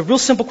question. It's a real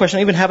simple question.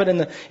 I even have it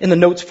in the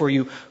notes for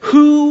you.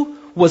 Who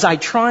was I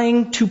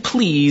trying to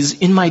please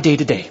in my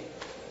day-to-day?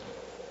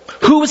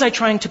 Who was I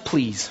trying to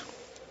please?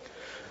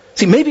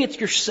 See, maybe it's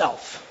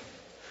yourself.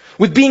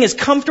 With being as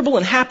comfortable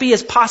and happy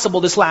as possible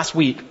this last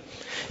week.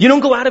 You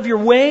don't go out of your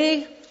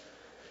way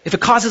if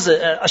it causes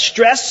a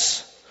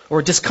stress or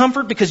a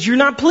discomfort because you're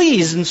not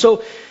pleased. And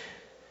so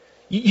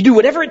you do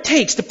whatever it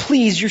takes to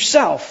please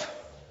yourself.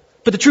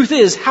 But the truth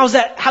is, how's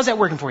that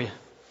working for you?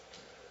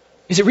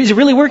 Is it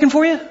really working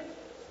for you?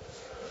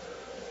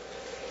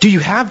 Do you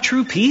have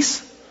true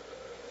peace?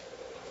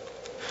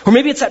 Or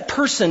maybe it's that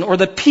person or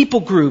the people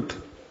group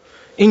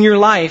in your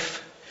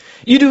life.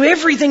 You do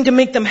everything to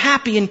make them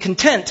happy and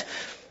content,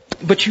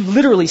 but you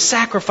literally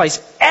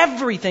sacrifice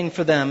everything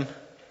for them.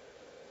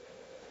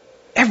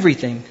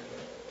 Everything.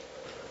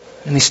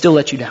 And they still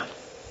let you down.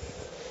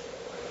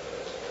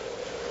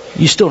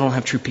 You still don't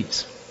have true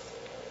peace.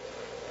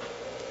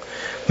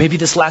 Maybe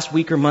this last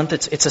week or month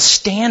it's a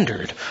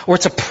standard or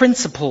it's a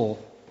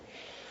principle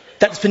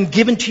that's been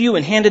given to you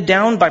and handed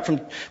down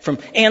from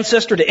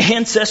ancestor to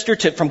ancestor,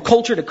 from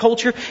culture to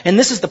culture. And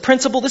this is the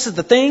principle, this is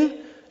the thing.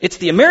 It's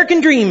the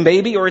American dream,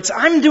 baby, or it's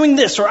I'm doing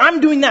this or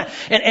I'm doing that.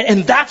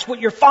 And that's what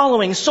you're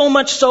following, so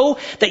much so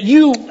that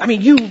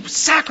you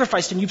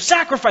sacrificed and you've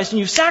sacrificed and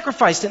you've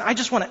sacrificed. And I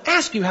just want to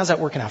ask you, how's that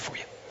working out for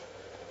you?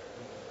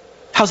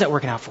 How's that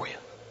working out for you?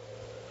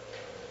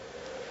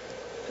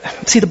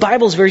 See, the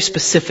Bible is very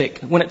specific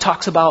when it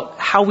talks about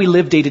how we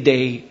live day to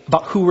day,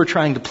 about who we're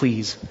trying to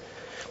please.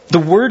 The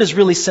word is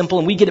really simple,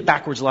 and we get it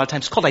backwards a lot of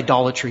times. It's called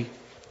idolatry.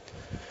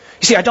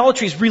 You see,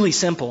 idolatry is really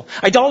simple.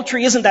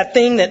 Idolatry isn't that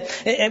thing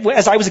that,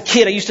 as I was a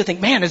kid, I used to think,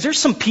 man, is there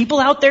some people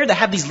out there that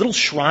have these little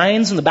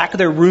shrines in the back of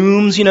their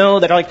rooms,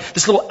 that are like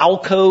this little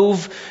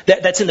alcove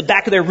that's in the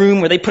back of their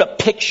room where they put up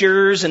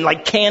pictures and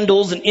like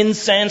candles and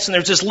incense, and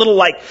there's this little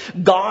like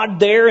God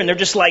there, and they're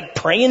just like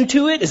praying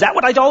to it? Is that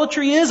what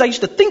idolatry is? I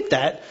used to think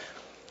that.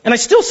 And I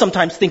still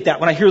sometimes think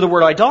that when I hear the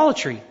word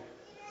idolatry.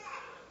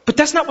 But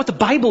that's not what the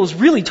Bible is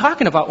really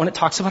talking about when it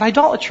talks about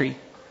idolatry.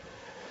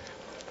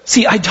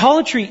 See,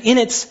 idolatry in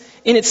its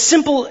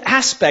simple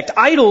aspect,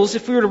 idols,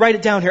 if we were to write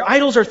it down here,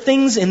 idols are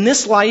things in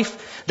this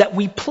life that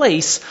we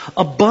place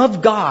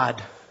above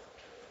God.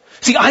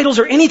 See, idols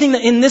are anything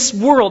that in this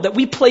world that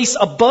we place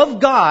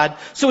above God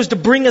so as to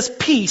bring us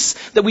peace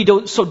that we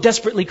don't so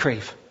desperately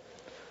crave.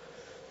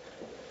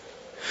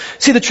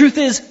 See, the truth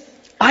is,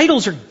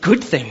 idols are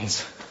good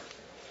things.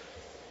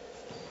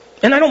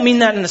 And I don't mean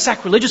that in a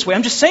sacrilegious way.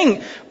 I'm just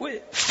saying,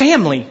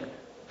 family.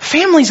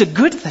 Family's a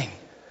good thing,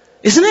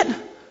 isn't it?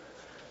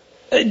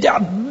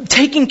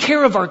 Taking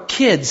care of our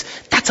kids,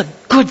 that's a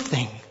good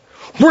thing.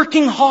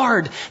 Working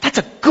hard, that's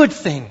a good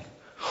thing.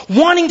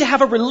 Wanting to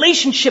have a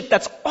relationship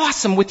that's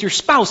awesome with your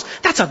spouse,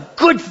 that's a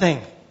good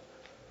thing.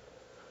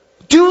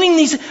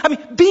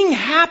 Being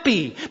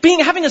happy,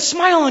 having a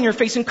smile on your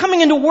face and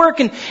coming into work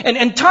and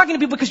talking to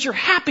people because you're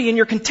happy and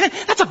you're content,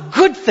 that's a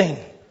good thing.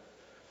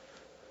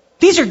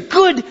 These are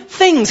good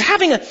things.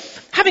 Having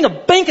a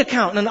bank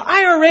account and an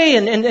IRA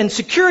and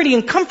security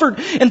and comfort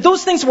and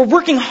those things that we're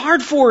working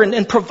hard for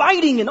and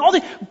providing and all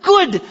the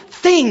good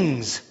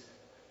things.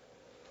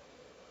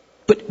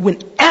 But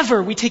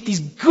whenever we take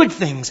these good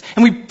things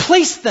and we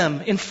place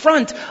them in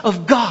front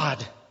of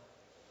God,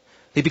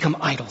 they become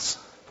idols.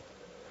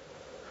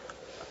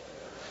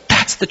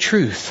 That's the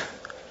truth.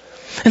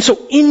 And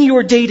so in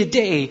your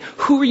day-to-day,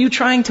 who are you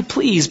trying to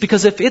please?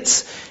 Because if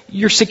it's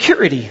your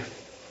security,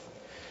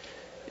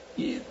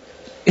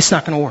 it's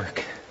not going to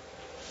work.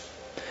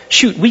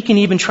 Shoot, we can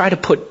even try to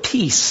put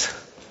peace.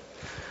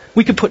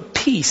 We could put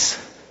peace,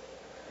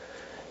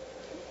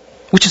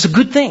 which is a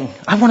good thing.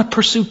 I want to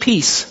pursue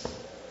peace.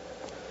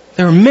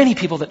 There are many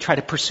people that try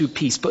to pursue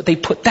peace, but they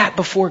put that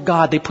before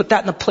God. They put that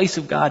in the place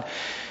of God,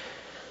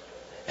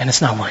 and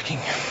it's not working.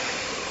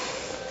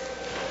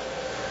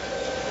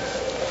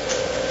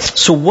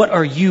 So what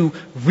are you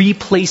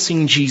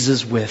replacing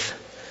Jesus with?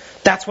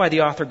 That's why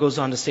the author goes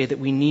on to say that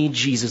we need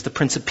Jesus, the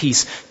Prince of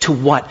Peace, to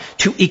what?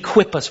 To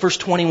equip us. Verse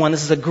 21,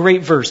 this is a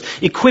great verse.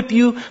 Equip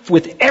you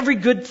with every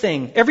good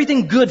thing,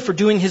 everything good for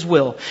doing His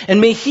will. And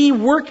may He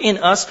work in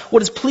us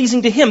what is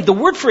pleasing to Him. The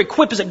word for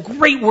equip is a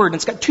great word, and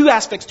it's got two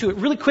aspects to it.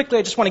 Really quickly,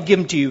 I just want to give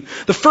them to you.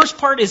 The first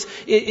part is,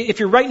 if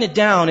you're writing it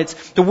down,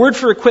 it's the word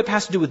for equip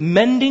has to do with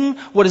mending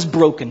what is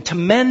broken. To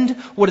mend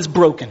what is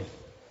broken.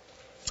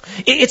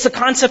 It's the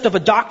concept of a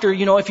doctor,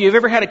 if you've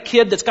ever had a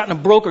kid that's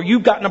gotten or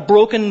you've gotten a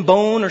broken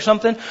bone or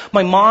something.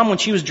 My mom, when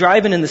she was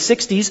driving in the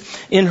 60s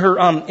in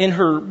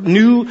her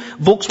new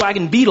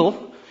Volkswagen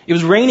Beetle, it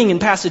was raining in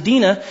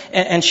Pasadena,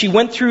 and she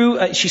went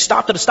through, she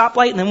stopped at a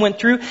stoplight and then went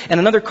through, and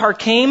another car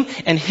came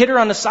and hit her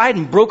on the side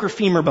and broke her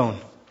femur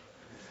bone.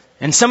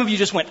 And some of you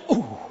just went,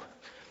 ooh,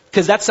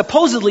 because that's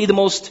supposedly the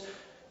most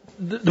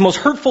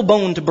hurtful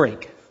bone to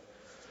break.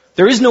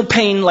 There is no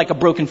pain like a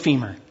broken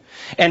femur.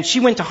 And she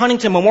went to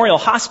Huntington Memorial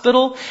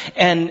Hospital,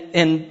 and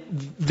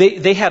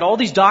they had all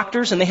these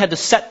doctors, and they had to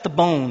set the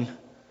bone.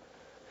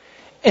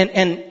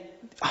 And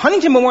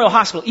Huntington Memorial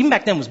Hospital, even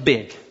back then, was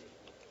big.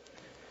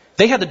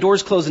 They had the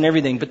doors closed and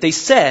everything, but they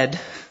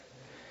said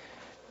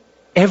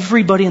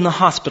everybody in the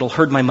hospital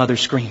heard my mother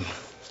scream.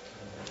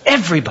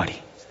 Everybody.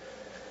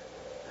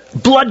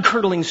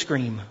 Blood-curdling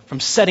scream from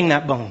setting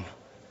that bone.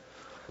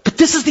 But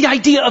this is the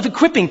idea of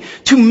equipping,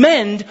 to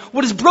mend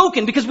what is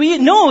broken. Because we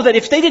know that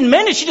if they didn't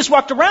mend it, she just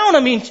walked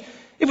around. It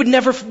would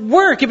never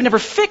work. It would never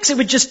fix. It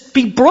would just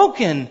be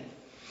broken.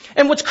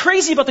 And what's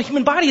crazy about the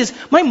human body is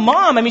my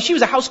mom, she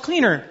was a house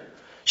cleaner.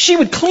 She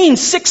would clean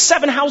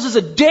 6-7 houses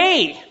a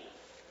day.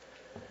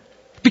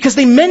 Because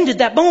they mended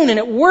that bone and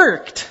it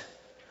worked.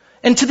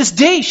 And to this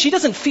day, she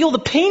doesn't feel the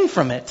pain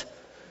from it.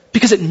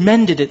 Because it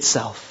mended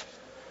itself.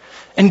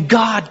 And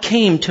God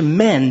came to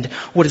mend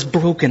what is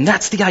broken.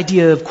 That's the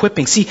idea of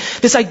equipping. See,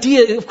 this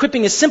idea of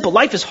equipping is simple.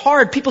 Life is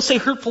hard. People say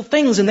hurtful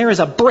things and there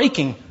is a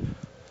breaking.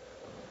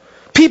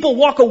 People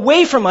walk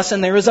away from us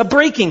and there is a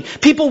breaking.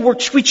 People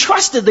we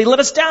trusted, they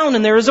let us down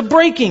and there is a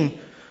breaking.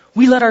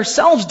 We let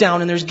ourselves down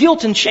and there's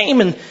guilt and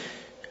shame and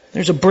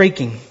there's a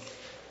breaking.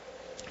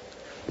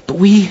 But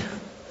we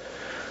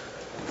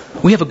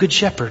have a good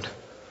shepherd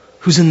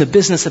who's in the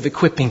business of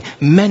equipping,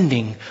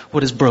 mending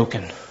what is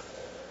broken.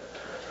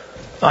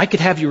 I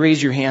could have you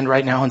raise your hand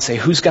right now and say,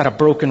 who's got a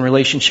broken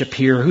relationship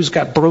here? Who's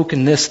got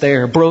broken this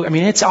there?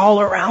 It's all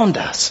around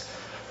us.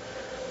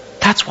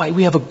 That's why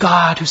we have a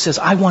God who says,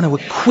 I want to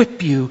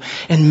equip you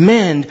and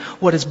mend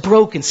what is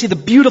broken. See, the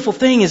beautiful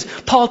thing is,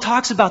 Paul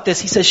talks about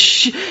this. He says,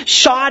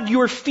 shod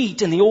your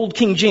feet in the old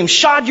King James.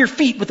 Shod your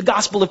feet with the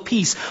gospel of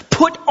peace.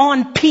 Put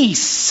on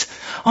peace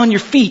on your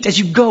feet as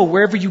you go,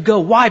 wherever you go.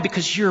 Why?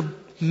 Because you're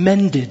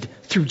mended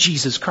through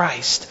Jesus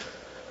Christ.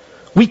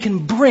 We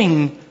can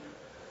bring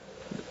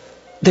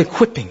the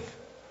equipping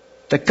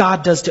that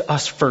God does to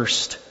us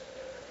first.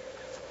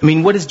 I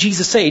mean, what does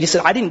Jesus say? He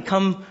said, I didn't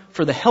come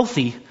for the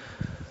healthy.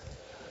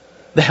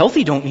 The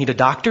healthy don't need a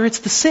doctor. It's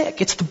the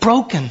sick. It's the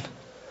broken.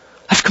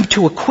 I've come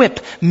to equip,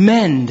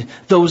 mend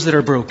those that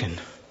are broken.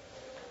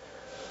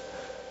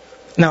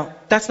 Now,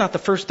 that's not the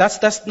first,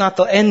 that's not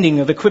the ending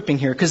of equipping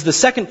here, because the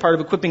second part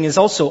of equipping is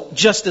also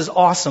just as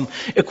awesome.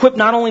 Equip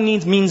not only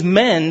means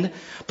mend,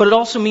 but it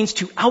also means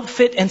to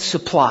outfit and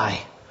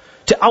supply.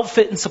 To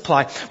outfit and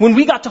supply. When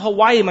we got to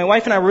Hawaii, my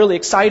wife and I were really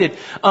excited.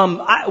 Let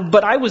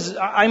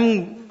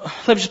me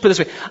just put it this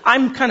way.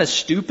 I'm kind of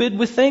stupid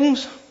with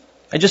things.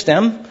 I just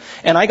am.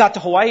 And I got to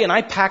Hawaii and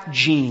I packed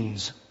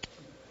jeans.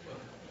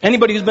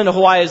 Anybody who's been to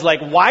Hawaii is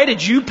like, why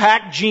did you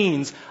pack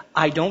jeans?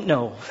 I don't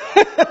know.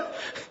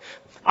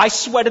 I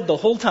sweated the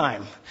whole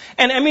time.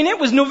 And I mean, it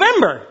was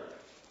November.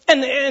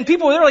 And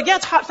people were like, yeah,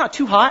 it's hot. It's not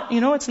too hot.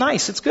 It's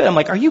nice. It's good. I'm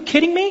like, are you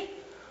kidding me?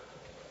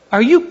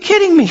 Are you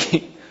kidding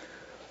me?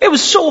 It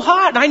was so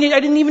hot. I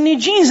didn't even need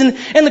jeans.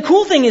 And the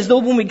cool thing is, though,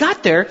 when we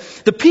got there,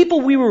 the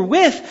people we were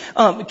with,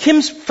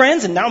 Kim's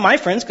friends and now my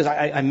friends, because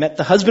I met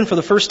the husband for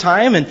the first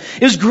time, and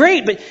it was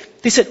great. But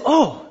they said,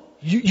 oh,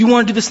 you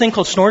want to do this thing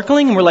called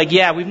snorkeling? And we're like,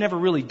 yeah, we've never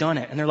really done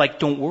it. And they're like,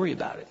 don't worry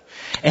about it.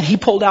 And he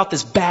pulled out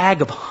this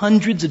bag of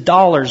hundreds of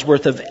dollars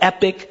worth of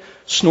epic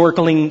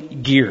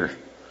snorkeling gear.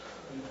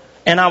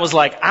 And I was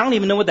like, I don't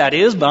even know what that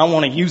is, but I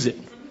want to use it.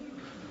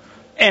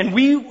 And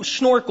we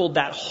snorkeled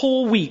that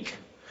whole week.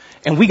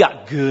 And we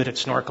got good at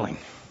snorkeling.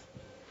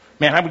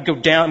 Man, I would go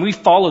down. We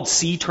followed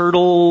sea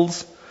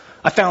turtles.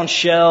 I found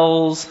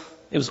shells.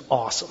 It was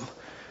awesome.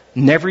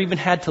 Never even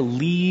had to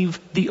leave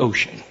the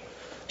ocean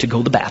to go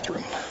to the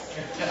bathroom.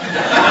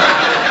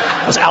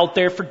 I was out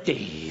there for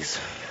days.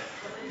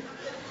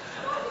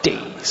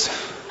 Days.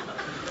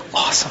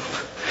 Awesome.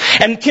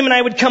 And Kim and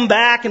I would come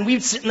back and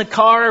we'd sit in the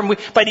car, and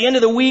by the end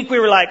of the week we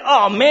were like,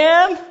 oh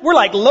man, we're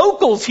like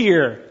locals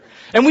here.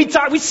 And we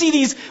see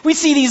these,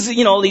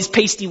 these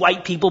pasty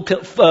white people,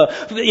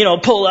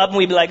 pull up, and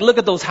we'd be like, look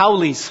at those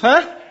haoles,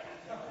 huh?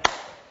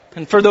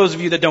 And for those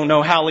of you that don't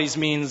know, haoles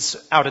means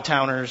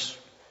out-of-towners,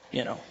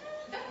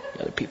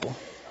 other people.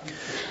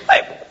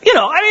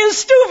 It's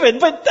stupid,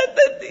 but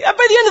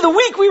by the end of the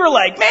week, we were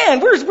like,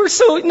 man, we're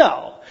so,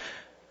 no.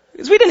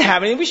 Because we didn't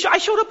have anything. I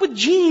showed up with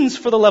jeans,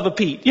 for the love of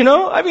Pete,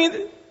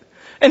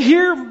 and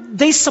here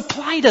they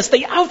supplied us,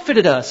 they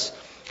outfitted us,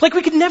 like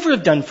we could never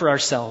have done for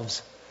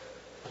ourselves.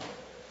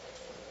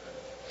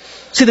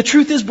 See, the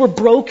truth is we're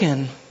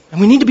broken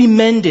and we need to be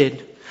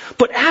mended.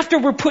 But after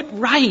we're put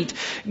right,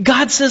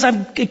 God says,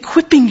 I'm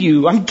equipping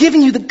you. I'm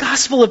giving you the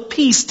gospel of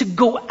peace to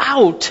go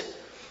out.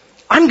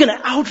 I'm going to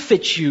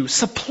outfit you,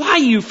 supply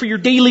you for your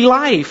daily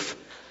life.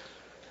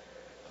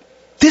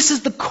 This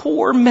is the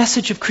core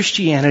message of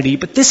Christianity,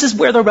 but this is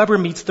where the rubber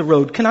meets the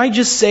road. Can I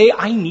just say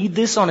I need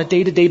this on a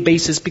day-to-day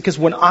basis? Because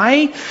when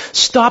I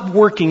stop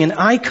working and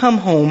I come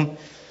home,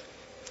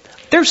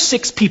 there's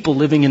 6 people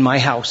living in my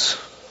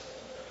house.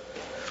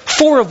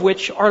 4 of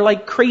which are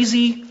like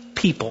crazy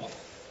people.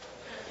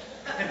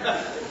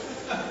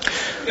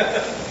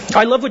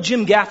 I love what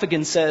Jim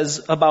Gaffigan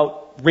says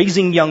about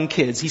raising young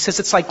kids. He says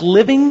it's like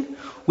living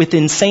with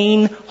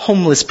insane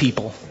homeless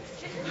people.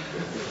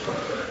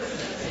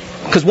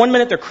 Because one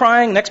minute they're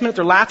crying, next minute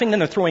they're laughing, then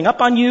they're throwing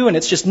up on you, and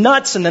it's just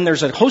nuts, and then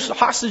there's a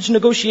hostage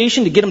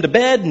negotiation to get them to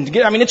bed.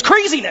 It's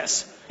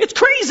craziness. It's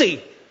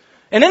crazy.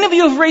 And any of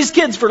you who have raised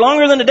kids for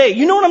longer than a day,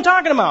 you know what I'm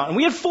talking about. And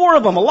we had 4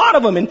 of them, a lot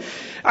of them. And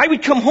I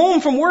would come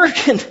home from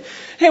work and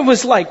it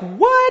was like,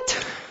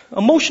 what?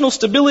 Emotional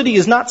stability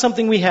is not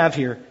something we have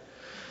here.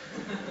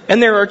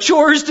 And there are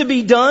chores to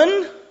be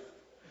done,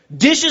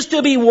 dishes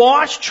to be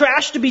washed,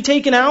 trash to be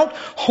taken out,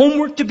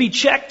 homework to be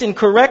checked and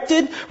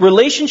corrected,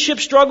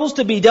 relationship struggles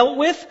to be dealt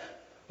with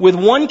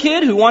one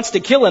kid who wants to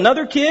kill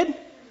another kid.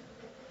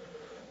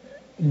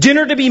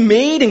 Dinner to be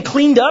made and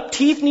cleaned up,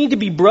 teeth need to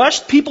be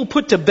brushed, people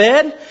put to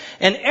bed,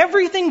 and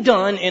everything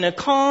done in a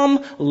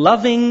calm,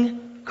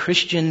 loving,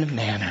 Christian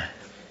manner.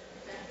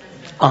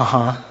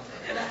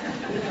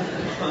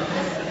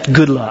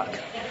 Good luck.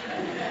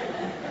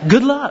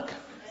 Good luck.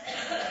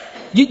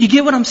 You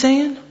get what I'm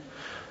saying?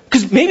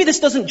 Because maybe this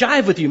doesn't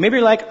jive with you. Maybe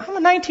you're like, I'm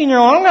a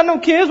 19-year-old, I don't got no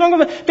kids,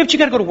 but you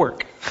got to go to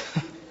work.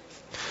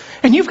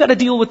 And you've got to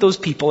deal with those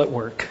people at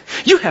work.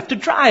 You have to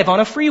drive on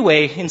a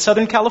freeway in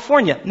Southern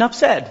California. Enough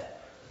said.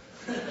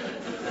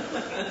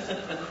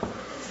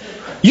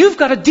 You've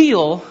got to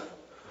deal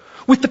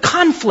with the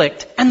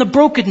conflict and the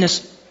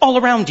brokenness all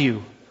around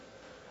you.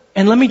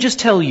 And let me just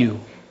tell you,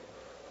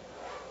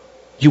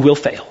 you will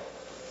fail.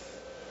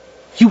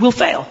 You will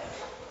fail.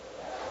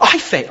 I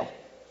fail.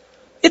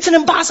 It's an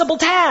impossible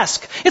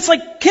task. It's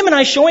like Kim and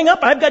I showing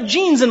up. I've got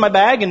jeans in my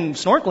bag and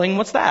snorkeling.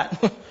 What's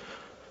that?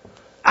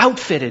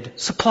 Outfitted,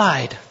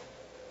 supplied.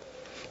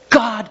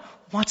 God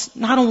wants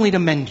not only to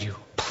mend you.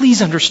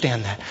 Please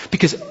understand that.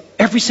 Because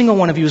every single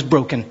one of you is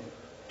broken,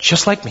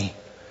 just like me.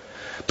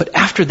 But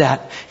after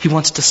that, He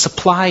wants to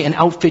supply and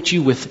outfit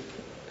you with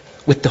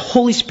the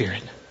Holy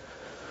Spirit,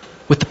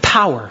 with the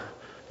power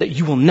that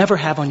you will never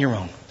have on your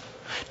own.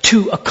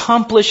 to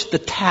accomplish the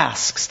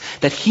tasks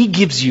that He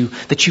gives you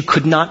that you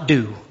could not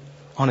do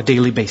on a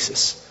daily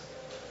basis.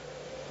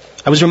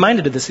 I was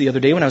reminded of this the other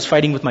day when I was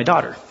fighting with my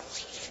daughter.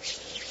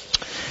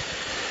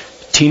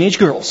 Teenage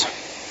girls.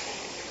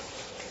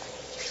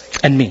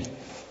 And me.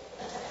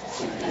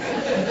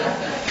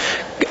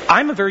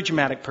 I'm a very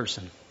dramatic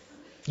person.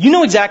 You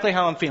know exactly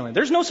how I'm feeling.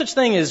 There's no such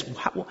thing as...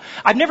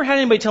 I've never had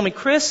anybody tell me,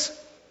 Chris,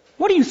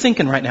 what are you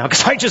thinking right now?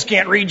 Because I just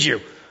can't read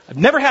you. I've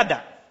never had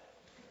that.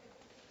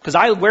 Because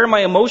I wear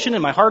my emotion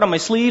and my heart on my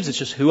sleeves. It's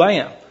just who I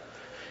am.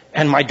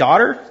 And my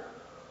daughter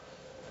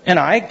and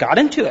I got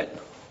into it.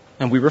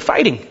 And we were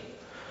fighting.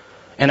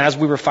 And as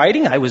we were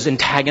fighting, I was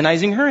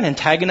antagonizing her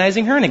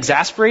and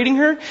exasperating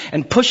her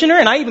and pushing her.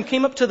 And I even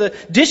came up to the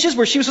dishes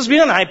where she was supposed to be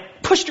on, and I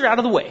pushed her out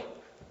of the way.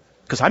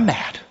 Because I'm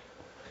mad.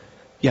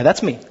 Yeah,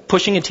 that's me.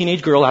 Pushing a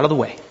teenage girl out of the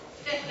way.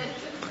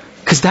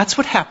 Because that's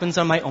what happens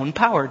on my own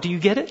power. Do you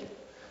get it?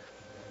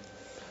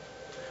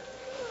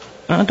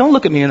 Don't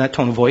look at me in that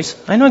tone of voice.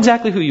 I know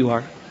exactly who you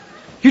are.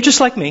 You're just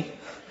like me.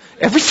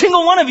 Every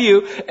single one of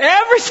you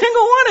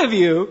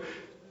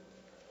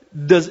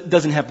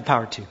doesn't have the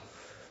power to.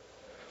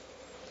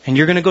 And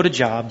you're going to go to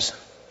jobs.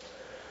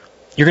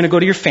 You're going to go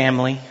to your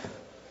family.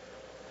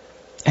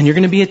 And you're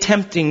going to be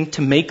attempting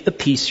to make the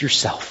peace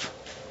yourself.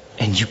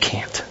 And you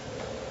can't.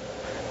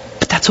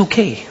 But that's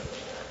okay.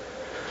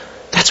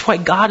 That's why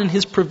God in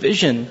His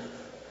provision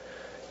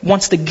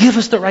wants to give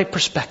us the right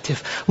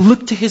perspective,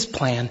 look to His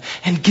plan,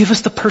 and give us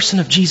the person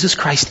of Jesus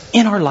Christ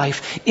in our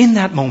life, in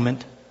that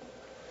moment.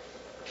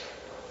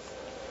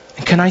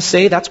 And can I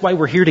say, that's why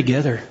we're here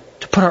together.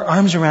 To put our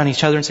arms around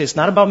each other and say, it's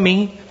not about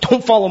me.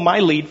 Don't follow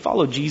my lead.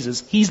 Follow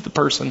Jesus. He's the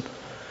person.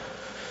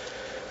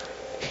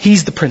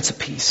 He's the Prince of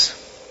Peace.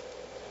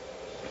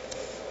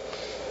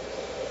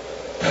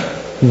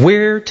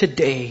 Where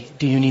today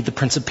do you need the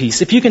Prince of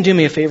Peace? If you can do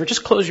me a favor,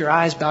 just close your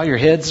eyes, bow your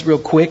heads real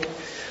quick.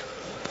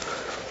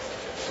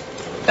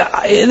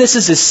 This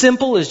is as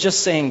simple as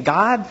just saying,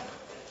 God,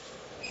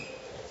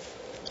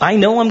 I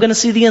know I'm going to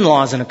see the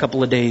in-laws in a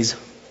couple of days.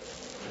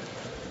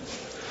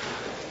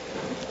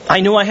 I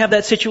know I have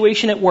that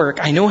situation at work.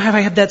 I know I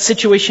have that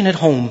situation at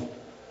home.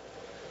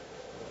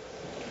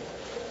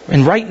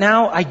 And right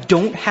now, I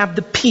don't have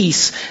the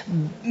peace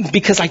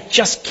because I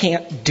just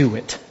can't do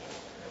it.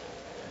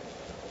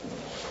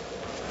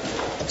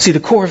 See, the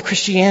core of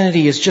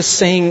Christianity is just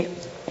saying,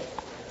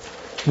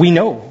 we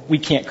know we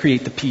can't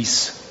create the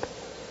peace.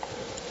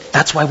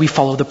 That's why we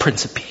follow the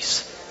Prince of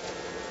Peace.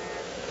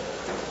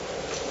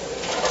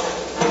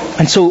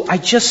 And so I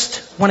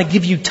just want to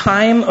give you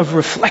time of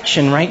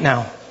reflection right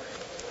now.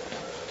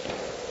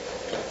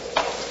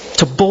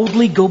 To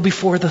boldly go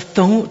before the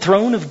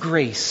throne of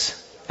grace,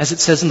 as it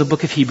says in the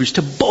book of Hebrews.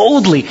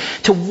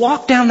 To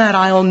walk down that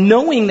aisle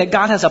knowing that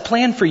God has a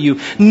plan for you.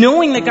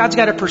 Knowing that God's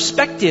got a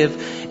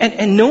perspective.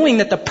 And knowing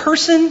that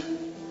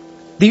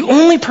the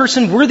only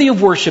person worthy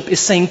of worship is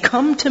saying,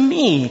 come to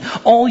me,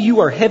 all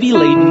you are heavy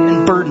laden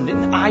and burdened,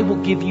 and I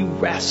will give you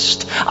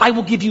rest. I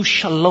will give you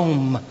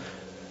shalom.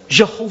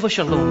 Jehovah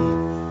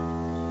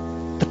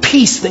Shalom. The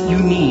peace that you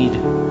need.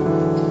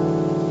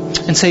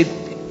 And say,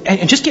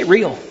 and just get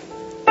real.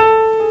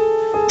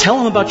 Tell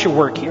him about your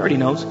work. He already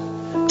knows.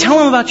 Tell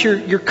him about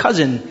your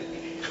cousin.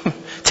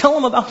 Tell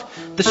him about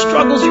the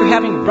struggles you're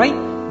having right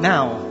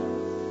now.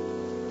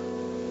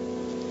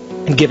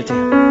 And give it to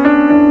him.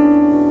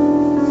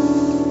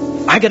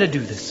 I got to do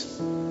this.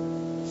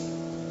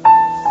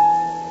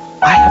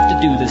 I have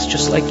to do this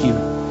just like you.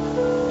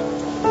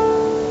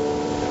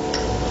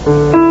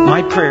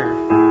 My prayer,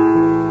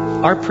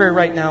 our prayer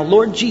right now,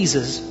 Lord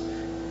Jesus,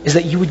 is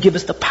that you would give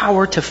us the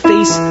power to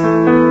face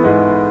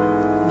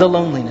the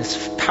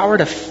loneliness, power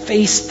to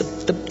face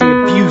the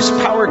abuse,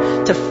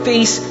 power to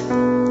face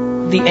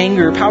the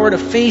anger, power to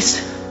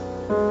face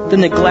the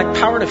neglect,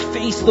 power to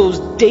face those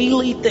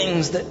daily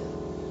things that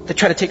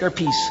try to take our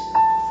peace.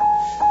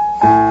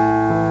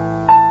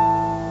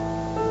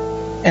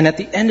 And at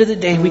the end of the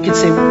day, we can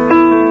say,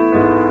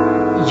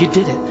 you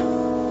did it.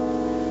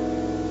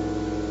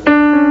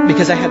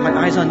 Because I had my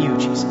eyes on you,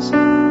 Jesus.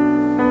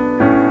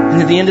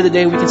 And at the end of the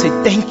day, we can say,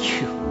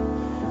 thank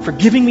you for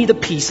giving me the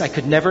peace I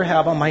could never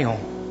have on my own.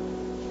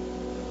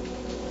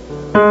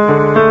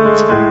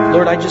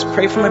 Lord, I just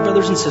pray for my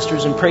brothers and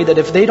sisters and pray that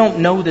if they don't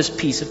know this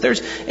peace, if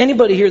there's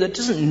anybody here that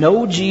doesn't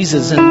know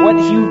Jesus and what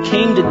you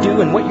came to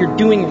do and what you're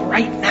doing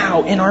right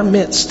now in our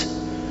midst,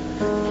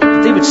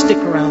 that they would stick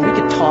around, we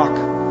could talk.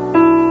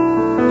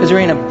 Because there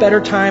ain't a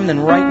better time than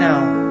right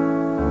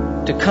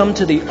now to come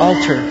to the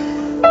altar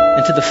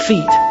and to the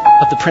feet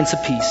of the Prince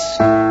of Peace.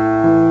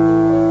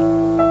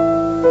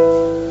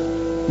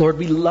 Lord,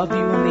 we love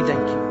you and we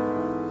thank you.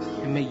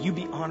 And may you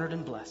be honored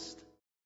and blessed.